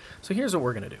 so here's what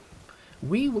we're going to do.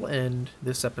 We will end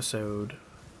this episode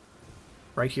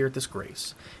right here at this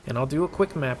grace, and I'll do a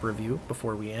quick map review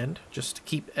before we end, just to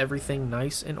keep everything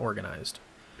nice and organized.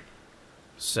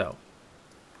 So,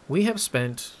 we have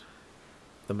spent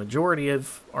the majority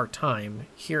of our time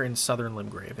here in southern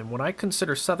Limgrave, and what I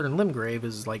consider southern Limgrave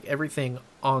is like everything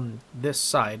on this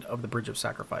side of the Bridge of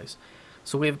Sacrifice.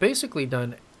 So we have basically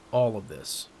done all of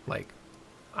this. Like,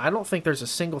 I don't think there's a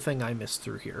single thing I missed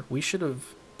through here. We should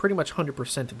have pretty much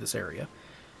 100%ed this area,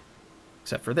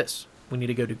 except for this. We need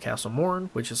to go to Castle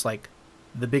Morn, which is like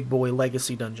the big boy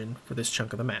legacy dungeon for this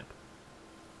chunk of the map.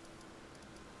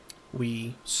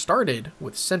 We started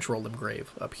with central Limgrave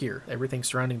up here, everything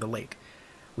surrounding the lake.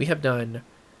 We have done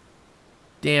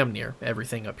damn near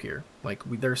everything up here. Like,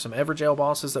 there's some Everjail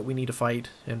bosses that we need to fight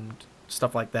and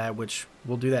stuff like that, which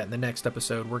we'll do that in the next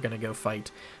episode. We're going to go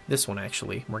fight this one,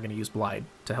 actually. We're going to use Blide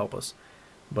to help us.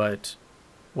 But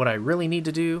what I really need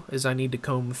to do is I need to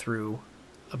comb through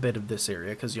a bit of this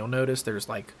area, because you'll notice there's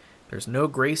no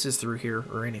graces through here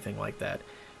or anything like that.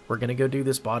 We're going to go do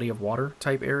this body of water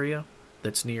type area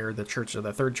that's near the Church of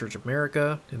the Third Church of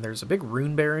America, and there's a big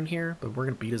Runebear in here, but we're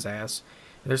going to beat his ass.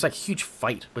 And there's like a huge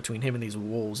fight between him and these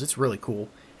wolves. It's really cool.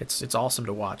 It's awesome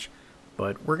to watch.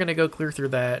 But we're going to go clear through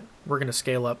that. We're going to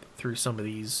scale up through some of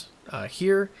these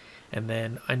here. And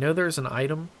then I know there's an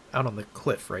item out on the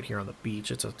cliff right here on the beach.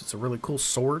 It's a really cool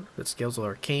sword that scales with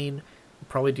arcane. We'll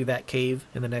probably do that cave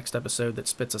in the next episode that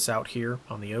spits us out here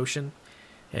on the ocean.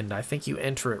 And I think you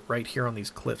enter it right here on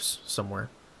these cliffs somewhere.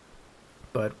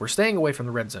 But we're staying away from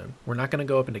the red zone. We're not going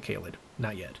to go up into Caelid.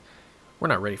 Not yet. We're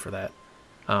not ready for that.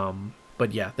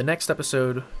 But yeah, the next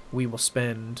episode we will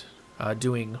spend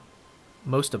doing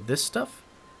most of this stuff,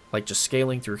 like just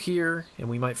scaling through here, and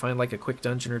we might find like a quick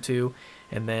dungeon or two,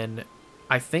 and then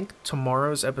I think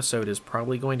tomorrow's episode is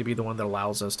probably going to be the one that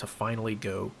allows us to finally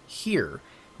go here.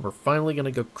 We're finally going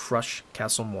to go crush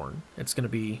Castle Morn. It's going to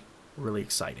be really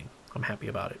exciting. I'm happy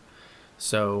about it.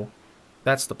 So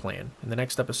that's the plan. In the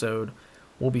next episode,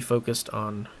 we'll be focused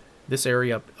on this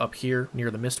area up here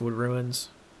near the Mistwood Ruins,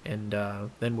 and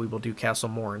then we will do Castle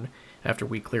Morn after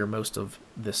we clear most of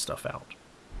this stuff out.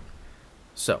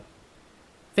 So,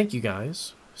 thank you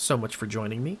guys so much for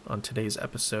joining me on today's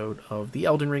episode of the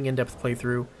Elden Ring in-depth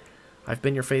playthrough. I've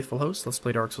been your faithful host, Let's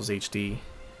Play Dark Souls HD,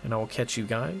 and I will catch you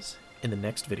guys in the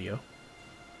next video.